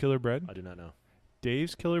Dave's Killer Bread? I do not know.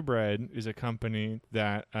 Dave's Killer Bread is a company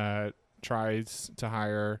that tries to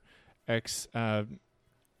hire ex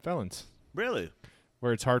felons, Really?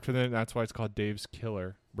 where it's hard for them. That's why it's called Dave's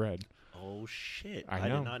Killer Bread. Oh shit! I I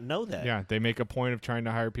know. did not know that. Yeah, they make a point of trying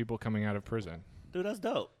to hire people coming out of prison. Dude, that's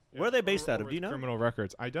dope. Where are they based out of? Do you know? Criminal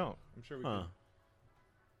records. I don't. I'm sure we Huh. do.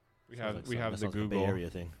 We Sounds have like we something have that the sounds like a Bay Google. Area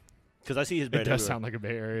thing. Because I see his It bread. does everywhere. sound like a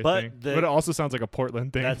Bay Area But thing, the- but it also sounds like a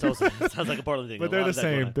Portland thing. That's also sounds like a Portland thing. but A they're lot the of that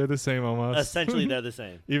going same. on. They're the same almost. Essentially, they're the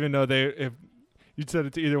same. Even though if you said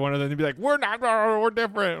it to either one of them, they'd be like, "We're not. We're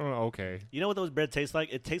different." Okay. You know what those bread taste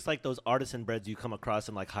like? It tastes like those artisan breads you come across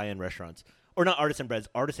in like high-end restaurants, or not artisan breads,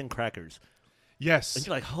 artisan crackers. Yes. And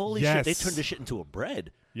you're like, holy shit, they Yes. turned this shit into a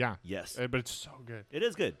bread. Yeah. Yes, But it's so good. it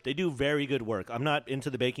is good. They do very good work. I'm not into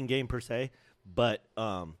the baking game per se, but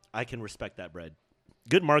I can respect that bread.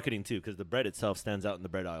 Good marketing too, because the bread itself stands out in the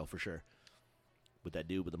bread aisle for sure. With that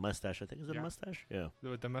dude with the mustache, I think is it a Yeah. mustache? Yeah.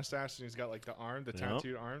 With the mustache, and he's got like the arm, the Yep.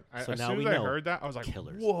 tattooed arm. So As now soon we as I know. heard that, I was like,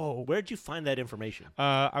 Killers. "Whoa!" Where'd you find that information?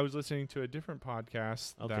 I was listening to a different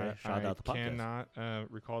podcast Okay, that shout I out the podcast.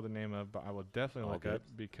 cannot recall the name of, but I will definitely All look good. up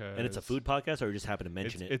because And it's a food podcast, or you just happen to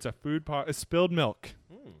mention it? It's a food pod. It's Spilled Milk.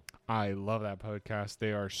 Mm. I love that podcast.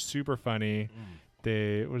 They are super funny. Mm.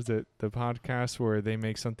 They what is it? The podcast where they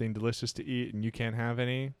make something delicious to eat and you can't have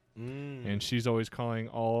any. and she's always calling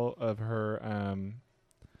all of her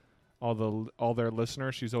all their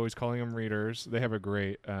listeners. She's always calling them readers. They have a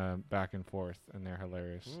great back and forth, and they're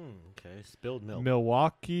hilarious. Okay, Spilled Milk.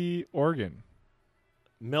 Milwaukee, Oregon.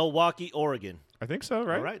 Milwaukee, Oregon. I think so,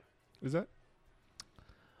 right? All right. Is that?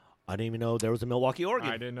 I didn't even know there was a Milwaukee, Oregon.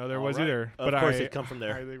 I didn't know there All was right. either. Of But course, I it come from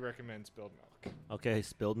there. highly recommend Spilled Milk. Okay,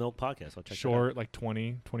 Spilled Milk podcast. I'll check Short, like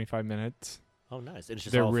 20, 25 minutes. that out. Oh, nice. And it's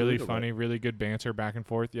just They're all really food or funny, really good banter back and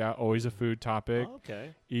forth. Yeah, always a food topic. what? Oh,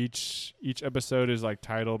 okay. Each episode is like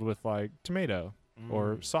titled with like tomato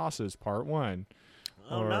or sauces part 1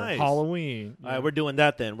 Oh, or nice. Halloween. All right, we're doing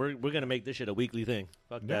that then. We're gonna make this shit a weekly thing.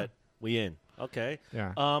 Fuck Yeah. that. We in. Okay.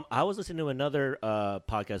 Yeah. I was listening to another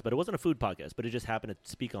podcast, but it wasn't a food podcast, but it just happened to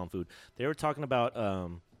speak on food. They were talking about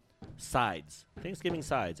sides, Thanksgiving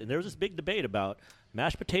sides, and there was this big debate about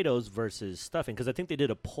mashed potatoes versus stuffing because I think they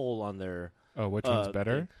did a poll on their. Oh, which one's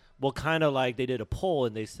better? thing. Well, kind of like they did a poll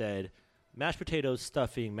and they said mashed potatoes,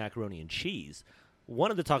 stuffing, macaroni, and cheese.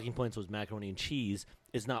 One of the talking points was macaroni and cheese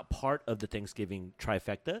is not part of the Thanksgiving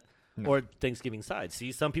trifecta or Thanksgiving side.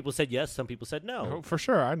 See, some people said yes, some people said no. Oh, for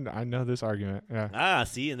sure. I know this argument. Yeah.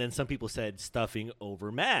 See, and then some people said stuffing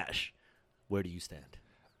over mash. Where do you stand?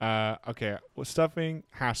 Okay. Well, stuffing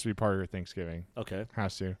has to be part of your Thanksgiving. Okay.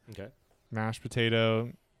 Has to. Okay. Mashed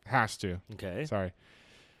potato has to. Okay. Sorry.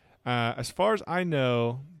 As far as I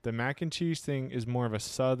know, the mac and cheese thing is more of a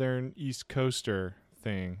southern East Coaster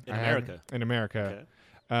thing. In America. In America.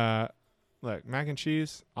 Okay. Look, mac and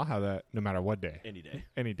cheese, I'll have that no matter what day. Any day.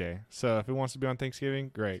 Any day. So if it wants to be on Thanksgiving,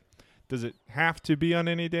 great. Does it have to be on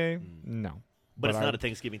any day? No. But it's not a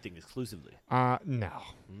Thanksgiving thing exclusively. No.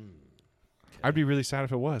 Okay. I'd be really sad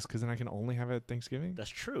if it was, because then I can only have it at Thanksgiving. That's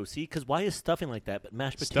true. See, because why is stuffing like that? But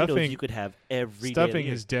mashed potatoes Stuffing- you could have every day. Stuffing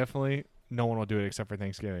is definitely, no one will do it except for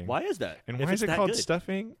Thanksgiving. Why is that? And If why it's is it that called good?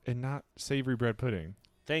 stuffing and not savory bread pudding?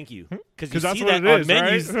 Thank you. Because 'Cause you that's see what that it on is,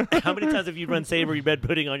 menus. right? How many times have you run savory bread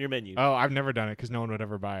pudding on your menu? Oh, I've never done it because no one would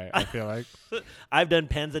ever buy it, I feel like. I've done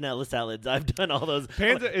panzanella salads. I've done all those. Is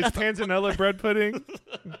panzanella bread pudding?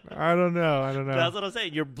 I don't know. That's what I'm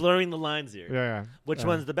saying. You're blurring the lines here. Yeah. Which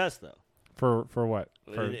one's the best, though? For what?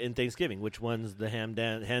 For In Thanksgiving, which one's the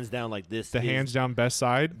hands down like this? the is hands down best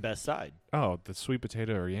side? best side. Oh, the sweet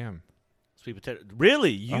potato or yam. Sweet potato. Really?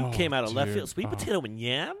 You Oh, came out of left dude. field. Sweet Oh. potato and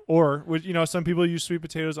yam? Or, some people use sweet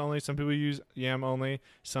potatoes only. Some people use yam only.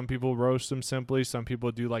 Some people roast them simply. Some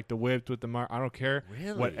people do like the whipped with the I don't care.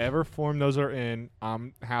 Really? Whatever form those are in,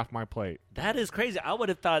 I'm half my plate. That is crazy. I would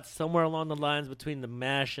have thought somewhere along the lines between the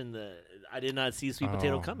mash and the. I did not see sweet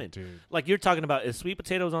potato Oh, coming. dude. Like you're talking about, is sweet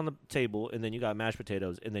potatoes on the table, and then you got mashed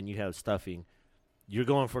potatoes, and then you have stuffing. You're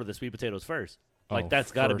going for the sweet potatoes first. Like Oh,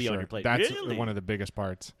 that's got to for be on sure. your plate. That's Really? one of the biggest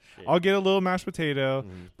parts. Shit. I'll get a little mashed potato,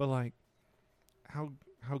 Mhm. but like,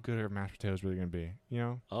 how good are mashed potatoes really gonna be? You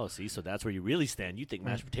know? Oh, see, so that's where you really stand. You think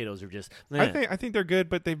mashed potatoes are just. I think they're good,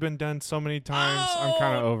 but they've been done so many times. I'm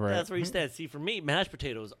kind of over That's it. where you stand. See, for me, mashed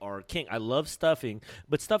potatoes are king. I love stuffing,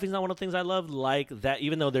 but stuffing's not one of the things I love like that.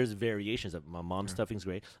 Even though there's variations of my mom's stuffing's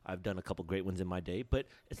great. I've done a couple great ones in my day, but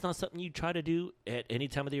it's not something you try to do at any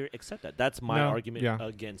time of the year except that. That's my No, argument yeah.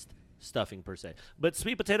 against stuffing per se. But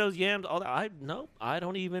sweet potatoes, yams, all that. I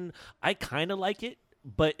don't even. I kind of like it,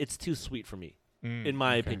 but it's too sweet for me. In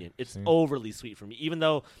my opinion, it's See. overly sweet for me. Even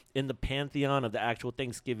though in the pantheon of the actual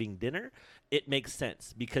Thanksgiving dinner, it makes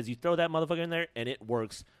sense because you throw that motherfucker in there and it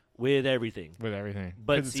works with everything. With everything,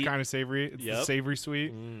 But because it's see- kind of savory. It's the Yep. savory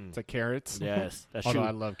sweet. Mm. It's like carrots. Yes, that's Although true.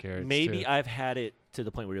 I love carrots. Maybe too. I've had it to the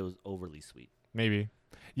point where it was overly sweet. Maybe.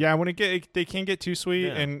 Yeah, when they can get too sweet,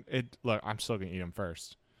 Yeah. and look, I'm still gonna eat them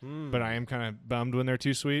first. Mm. But I am kind of bummed when they're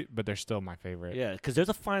too sweet, but they're still my favorite. Yeah, because there's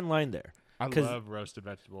a fine line there. I 'Cause love roasted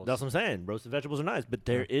vegetables. That's what I'm saying. Roasted vegetables are nice, but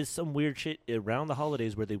there is some weird shit around the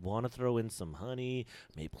holidays where they want to throw in some honey,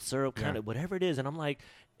 maple syrup, kind of whatever it is, and I'm like,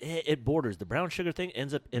 it borders. The brown sugar thing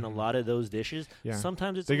ends up in a lot of those dishes. Yeah.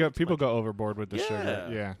 Sometimes it's They a go little too people much. go overboard with the Yeah. sugar.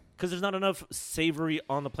 Yeah. Because there's not enough savory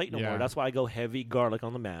on the plate no Yeah. more. That's why I go heavy garlic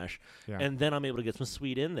on the mash, Yeah. and then I'm able to get some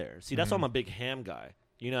sweet in there. See, that's why I'm a big ham guy.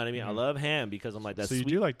 You know what I mean? I love ham because I'm like, that's so you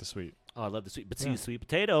sweet. do like the sweet. Oh, I love the sweet. But Yeah. see, sweet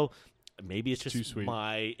potato, maybe it's Too just sweet.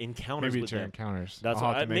 my encounters Maybe with it's your them. encounters. That's I'll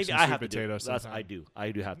what have to make maybe some I sweet have to do. potato That's sometime. I do.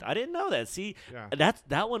 I do have to. I didn't know that. See, Yeah.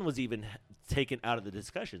 that one was even taken out of the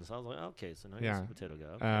discussion. So I was like, okay, so now you're a Yeah. sweet potato guy.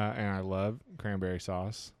 Okay. And I love cranberry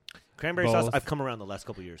sauce. Cranberry sauce. both- I've come around the last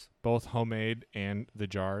couple years. Both homemade and the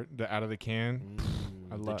jar, the out of the can.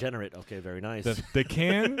 I love Degenerate. Okay, very nice. the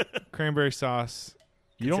can cranberry sauce.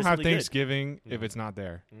 You don't have Consistently good. Thanksgiving if No. it's not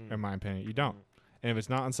there. Mm. In my opinion, you don't. And if it's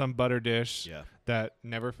not on some butter dish yeah. that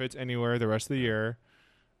never fits anywhere the rest of the year,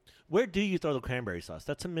 Where do you throw the cranberry sauce?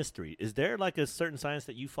 That's a mystery. Is there like a certain science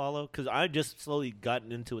that you follow? Because I just slowly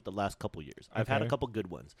gotten into it the last couple years. I've had a couple good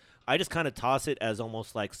ones. I just kind of toss it as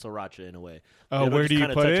almost like sriracha in a way. Oh, where do you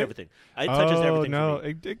put it? Everything. It touches everything. No, for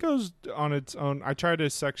me. it goes on its own. I try to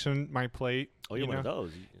section my plate. Oh, you're one of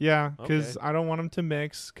those. Yeah, because I don't want them to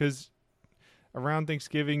mix. Because around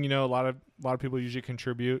Thanksgiving, a lot of people usually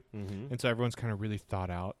contribute, and so everyone's kind of really thought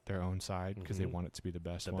out their own side because they want it to be the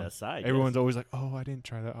best one. The best side. Everyone's always like, "Oh, I didn't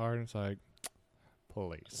try that hard." And it's like,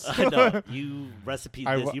 please. I know you recipe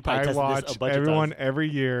this. You probably tested this a bunch of times. Every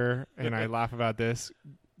year, and I laugh about this.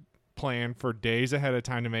 Plan for days ahead of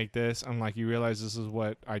time to make this. I'm like, you realize this is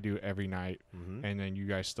what I do every night, and then you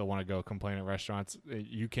guys still want to go complain at restaurants.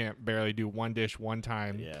 You can't barely do one dish one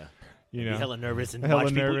time. Yeah. You know, hella nervous and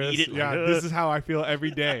watch people eat it. Yeah, this is how I feel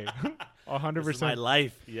every day. 100%. This is my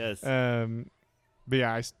life. Yes.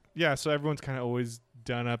 But yeah, so everyone's kind of always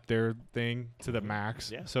done up their thing to the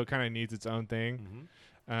max. Yeah. So it kind of needs its own thing.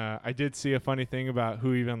 I did see a funny thing about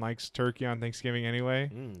who even likes turkey on Thanksgiving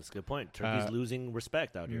anyway. That's a good point. Turkey's losing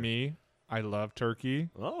respect out here. Me, I love turkey.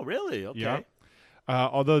 Oh, really? Okay. Yeah.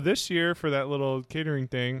 Although this year for that little catering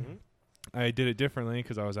thing, I did it differently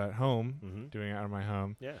because I was at home doing it out of my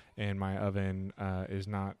home. Yeah. And my oven is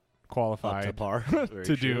not qualified up to par.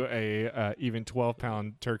 to do a even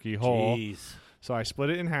 12-pound turkey whole. Jeez. So I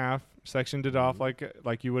split it in half, sectioned it off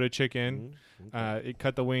like you would a chicken. It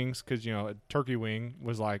cut the wings because a turkey wing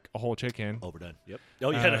was like a whole chicken. Overdone. Yep.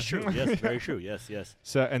 Oh yeah, that's true. Yes, very true. Yes, yes.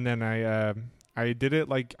 So and then I did it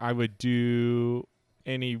like I would do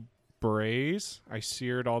any braise. I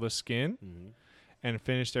seared all the skin. And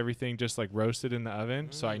finished everything just like roasted in the oven.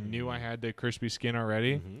 So I knew I had the crispy skin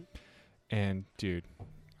already. And dude,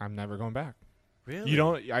 I'm never going back. Really? You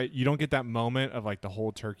don't get that moment of like the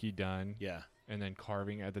whole turkey done. Yeah. And then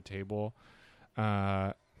carving at the table.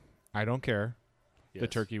 I don't care. Yes. The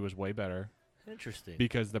turkey was way better. Interesting.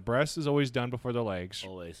 Because the breast is always done before the legs.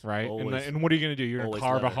 Always. Right? Always. And what are you going to do? You're going to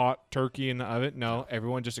carve leather. a hot turkey in the oven? No.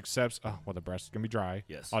 Everyone just accepts, the breast is going to be dry.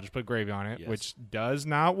 Yes. I'll just put gravy on it, which does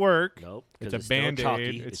not work. Nope. It's a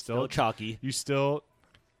Band-Aid. It's still chalky. You still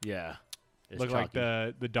look look like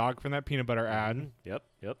the dog from that peanut butter ad.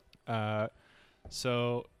 Yep.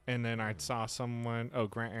 So, and then I saw someone,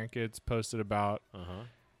 Grant Ankins posted about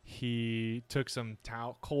he took some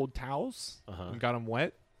cold towels and got them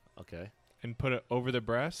wet. Okay. And put it over the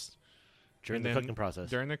breast during the cooking process.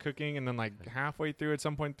 During the cooking, and then like halfway through, at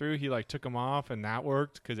some point through, he like took them off, and that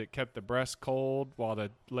worked because it kept the breast cold while the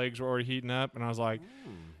legs were already heating up. And I was like,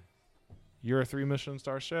 "You're a 3 Michelin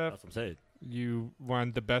star chef. That's what I'm saying. You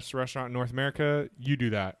run the best restaurant in North America. You do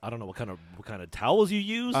that. I don't know what kind of towels you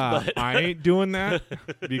use, but I ain't doing that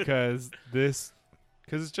because it's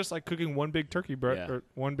just like cooking one big turkey breast or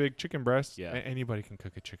one big chicken breast. Yeah. Anybody can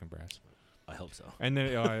cook a chicken breast. I hope so. And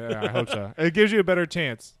then I hope so. It gives you a better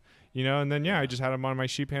chance, And then I just had them on my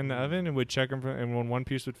sheet pan in the oven and would check them. And when one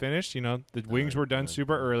piece would finish, the wings were done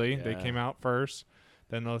super early. Yeah. They came out first.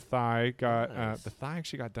 Then the thigh got the thigh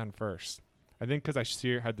actually got done first. I think because I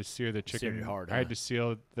had to sear the chicken. Seared hard, I had to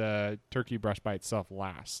seal the turkey breast by itself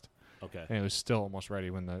last. Okay. And it was still almost ready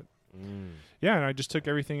when the. Yeah, and I just took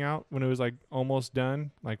everything out when it was like almost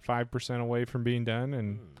done, like 5% away from being done,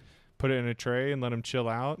 and put it in a tray and let them chill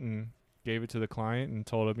out and. Gave it to the client and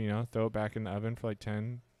told him, throw it back in the oven for like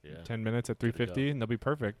 10 minutes at 350 and they'll be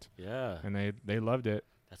perfect. Yeah. And they loved it.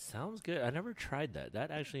 That sounds good. I never tried that.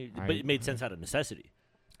 That actually, but it made sense out of necessity.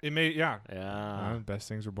 It made, best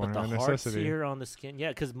things were born out of necessity. The hard sear on the skin. Yeah,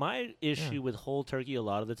 because my issue with whole turkey a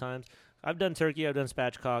lot of the times, I've done turkey, I've done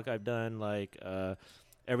spatchcock, I've done like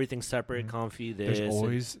everything separate, confit. There's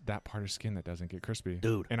always that part of skin that doesn't get crispy.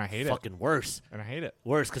 Dude. And I hate it. Fucking worse. And I hate it.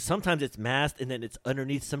 Worse, because sometimes it's masked and then it's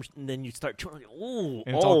underneath and then you start chewing. Ooh.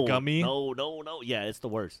 And it's all gummy. No. Yeah, it's the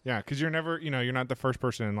worst. Yeah, because you're never, you're not the first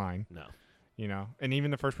person in line. No. And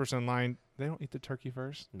even the first person in line, they don't eat the turkey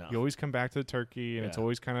first. No. You always come back to the turkey and it's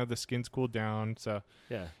always kind of the skin's cooled down. So,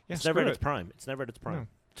 it's never at its prime. It's never at its prime. No.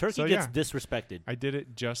 Turkey gets disrespected. I did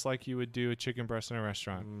it just like you would do a chicken breast in a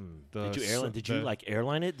restaurant. Did you airline? Did you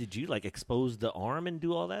airline it? Did you expose the arm and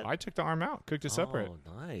do all that? I took the arm out, cooked it separate.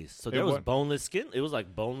 Oh, nice. So there was boneless skin. It was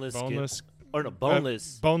like boneless skin. Or no,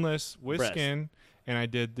 boneless. Boneless with breast. Skin, and I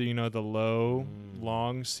did the the low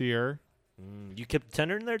long sear. You kept the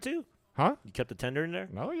tender in there too? Huh? You kept the tender in there?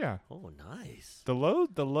 Oh yeah. Oh, nice. The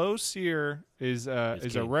low sear is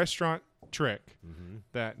a restaurant trick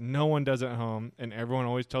that no one does at home, and everyone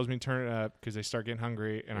always tells me to turn it up because they start getting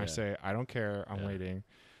hungry, and I say I don't care, I'm waiting,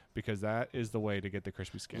 because that is the way to get the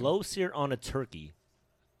crispy skin. Low sear on a turkey.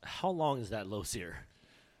 How long is that low sear?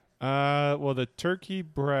 Well, the turkey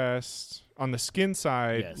breast on the skin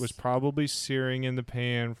side Yes. was probably searing in the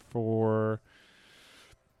pan for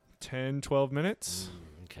 10, 12 minutes,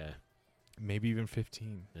 Okay. maybe even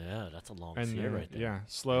 15. Yeah, that's a long And sear then, right there. yeah,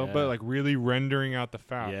 slow, Yeah. but like really rendering out the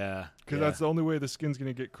fat. Yeah. Because yeah. that's the only way the skin's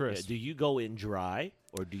gonna get Yeah, crisp. do you go in dry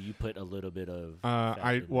or do you put a little bit of?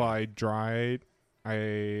 I dried.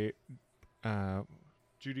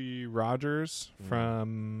 Judy Rogers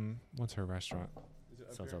from what's her restaurant?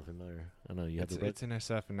 Sounds so familiar. I know you have It's in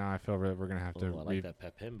SF, and now I feel that we're gonna have to I like read. that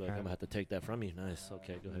Pep Him book. I'm gonna have to take that from you. Nice.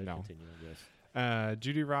 Okay, go ahead. No. Continue. Yes.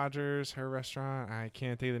 Judy Rogers, her restaurant. I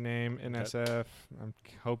can't think of the name. NSF. I'm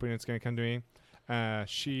hoping it's gonna come to me.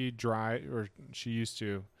 She used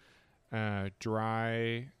to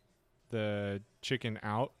dry the chicken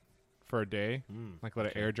out for a day, like let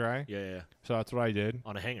it air dry. Yeah. So that's what I did.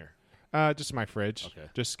 On a hanger. Just my fridge. Okay.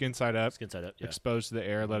 Just skin side up. Skin side up. Yeah. Exposed to the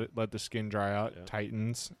air. Let the skin dry out. Yeah.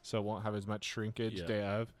 Tightens, so it won't have as much shrinkage Yeah. day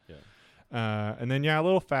of. Yeah. And then a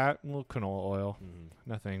little fat, a little canola oil. Mhm.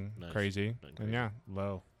 Nothing Nice. crazy. Nothing And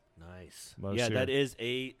low. Nice. Low Yeah, sear. that is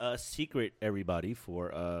a secret, everybody,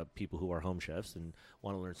 for people who are home chefs and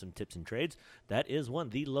want to learn some tips and trades. That is one,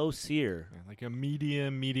 the low sear. Yeah, like a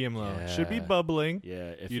medium low. It should be Yeah. bubbling. Yeah,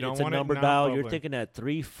 if You don't it's a want it number not dial, you're bubbling. thinking at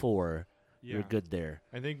 3-4, Yeah. you're good there.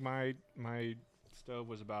 I think my stove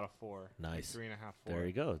was about a 4. Nice. 3.5, 4. There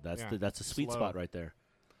you go. That's Yeah. that's a sweet Slow. spot right there.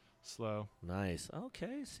 Slow. Nice.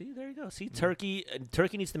 Okay. See, there you go. See, turkey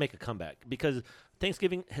needs to make a comeback because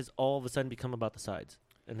Thanksgiving has all of a sudden become about the sides,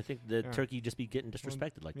 and I think the Yeah. turkey just be getting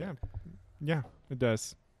disrespected like Yeah. that. Yeah, it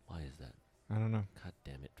does. Why is that? I don't know. God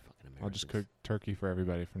damn it, fucking Americans. I'll just cook turkey for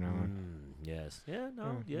everybody from now on. Yes. Yeah.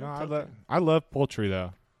 No. Yeah. No, I love poultry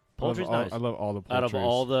though. Poultry's nice. I love all the poultry. Out of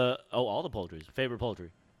all the poultries, favorite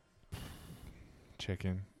poultry.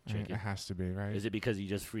 Chicken. Chicken. It has to be, right? Is it because you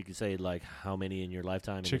just freaking say like how many in your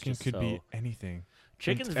lifetime? and it's Chicken just could so- be anything.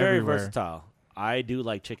 Chicken's It's very everywhere. versatile. I do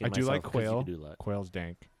like chicken. I do myself like 'cause you quail. do like- Quail's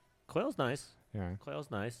dank. Quail's nice. Yeah. Quail's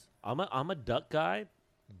nice. I'm a duck guy,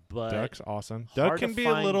 but Duck's awesome. hard Duck to can be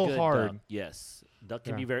a find little good hard. duck. Yes, duck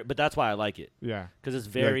can Yeah. be very, but that's why I like it Yeah. because it's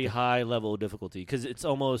very the- high level of difficulty. Because it's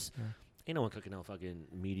almost Yeah. ain't no one cooking no fucking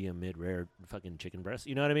medium, mid, rare fucking chicken breast.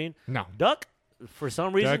 You know what I mean? No. Duck, for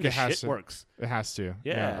some reason, Duck, the it has shit to. works. It has to.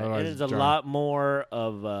 Yeah, otherwise it is it's a dry. lot more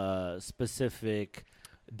of specific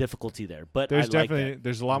difficulty there. But There's I like definitely that.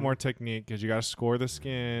 there's a lot Mhm. more technique because you got to score the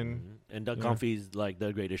skin. And duck Yeah. confit's like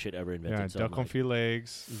the greatest shit ever invented. Yeah, so duck I'm like, confit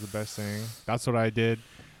legs is the best thing. That's what I did.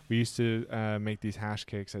 We used to make these hash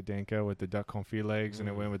cakes at Danko with the duck confit legs, and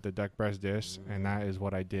it went with the duck breast dish, and that is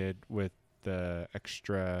what I did with the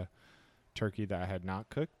extra turkey that I had not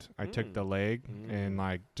cooked. I took the leg and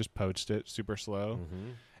like just poached it super slow,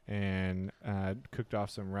 and cooked off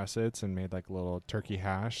some russets and made like a little turkey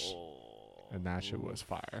hash, and that shit was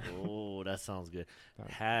fire. Oh, that sounds good. That-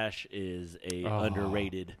 Hash is a Oh.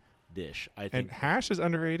 underrated dish. I And think. hash is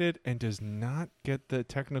underrated and does not get the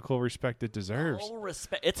technical respect it deserves. All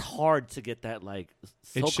respect. It's hard to get that like.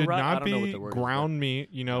 It should socarrat? I not don't know what be the word is, ground meat.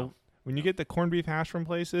 You know, No. when you get the corned beef hash from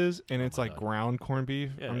places and it's my like God. ground corned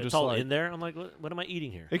beef, but- Yeah, I'm it's just all like, in there. I'm like, what am I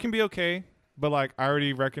eating here? it can be okay, but like I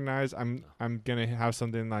already recognize I'm gonna have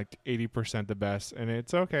something like 80% the best, and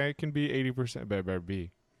it's okay. It can be 80%, but it better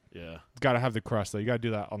be. Yeah, Got to have the crust though. You got to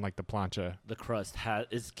do that on like the plancha. the crust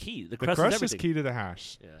is key. The The crust, crust is is everything. key to the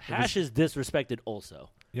hash. Yeah, hash is disrespected also.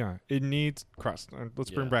 Yeah, it needs crust.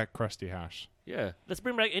 Let's bring Yeah. back crusty hash. Yeah, let's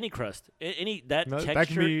bring back any crust. Any that No, texture. that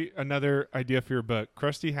can be another idea for your book.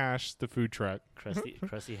 Crusty hash, the food truck.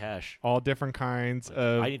 crusty hash. All different kinds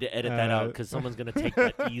of. I need to edit that out because someone's gonna take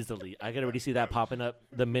that easily. I can already see that popping up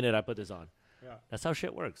the minute I put this on. Yeah. That's how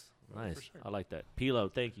shit works. Nice. sure. I like that.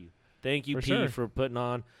 Pilo, thank you. Thank you, For P, sure. for putting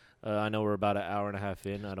on. I know we're about an hour and a half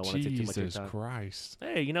in. I don't want to take too much of your Jesus time. Christ.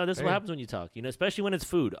 Hey, you know, this is what Hey. happens when you talk. You know, especially when it's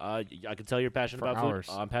food. I can tell you're passionate For about hours.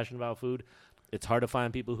 food. I'm passionate about food. It's hard to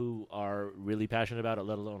find people who are really passionate about it,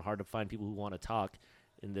 let alone hard to find people who want to talk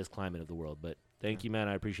in this climate of the world. But thank you, man.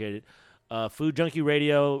 I appreciate it. Food Junkie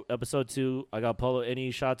Radio, episode 2. I got Polo.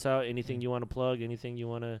 Any shots out? Anything you want to plug? Anything you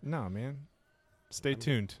want to? No, man. Stay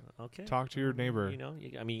tuned. Okay. Talk to your neighbor. You know,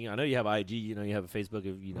 I mean, I know you have IG. You know, you have a Facebook.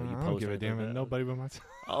 If you know, you I post. don't give or a damn. anything, but- Nobody but myself.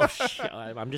 Oh shit! I'm just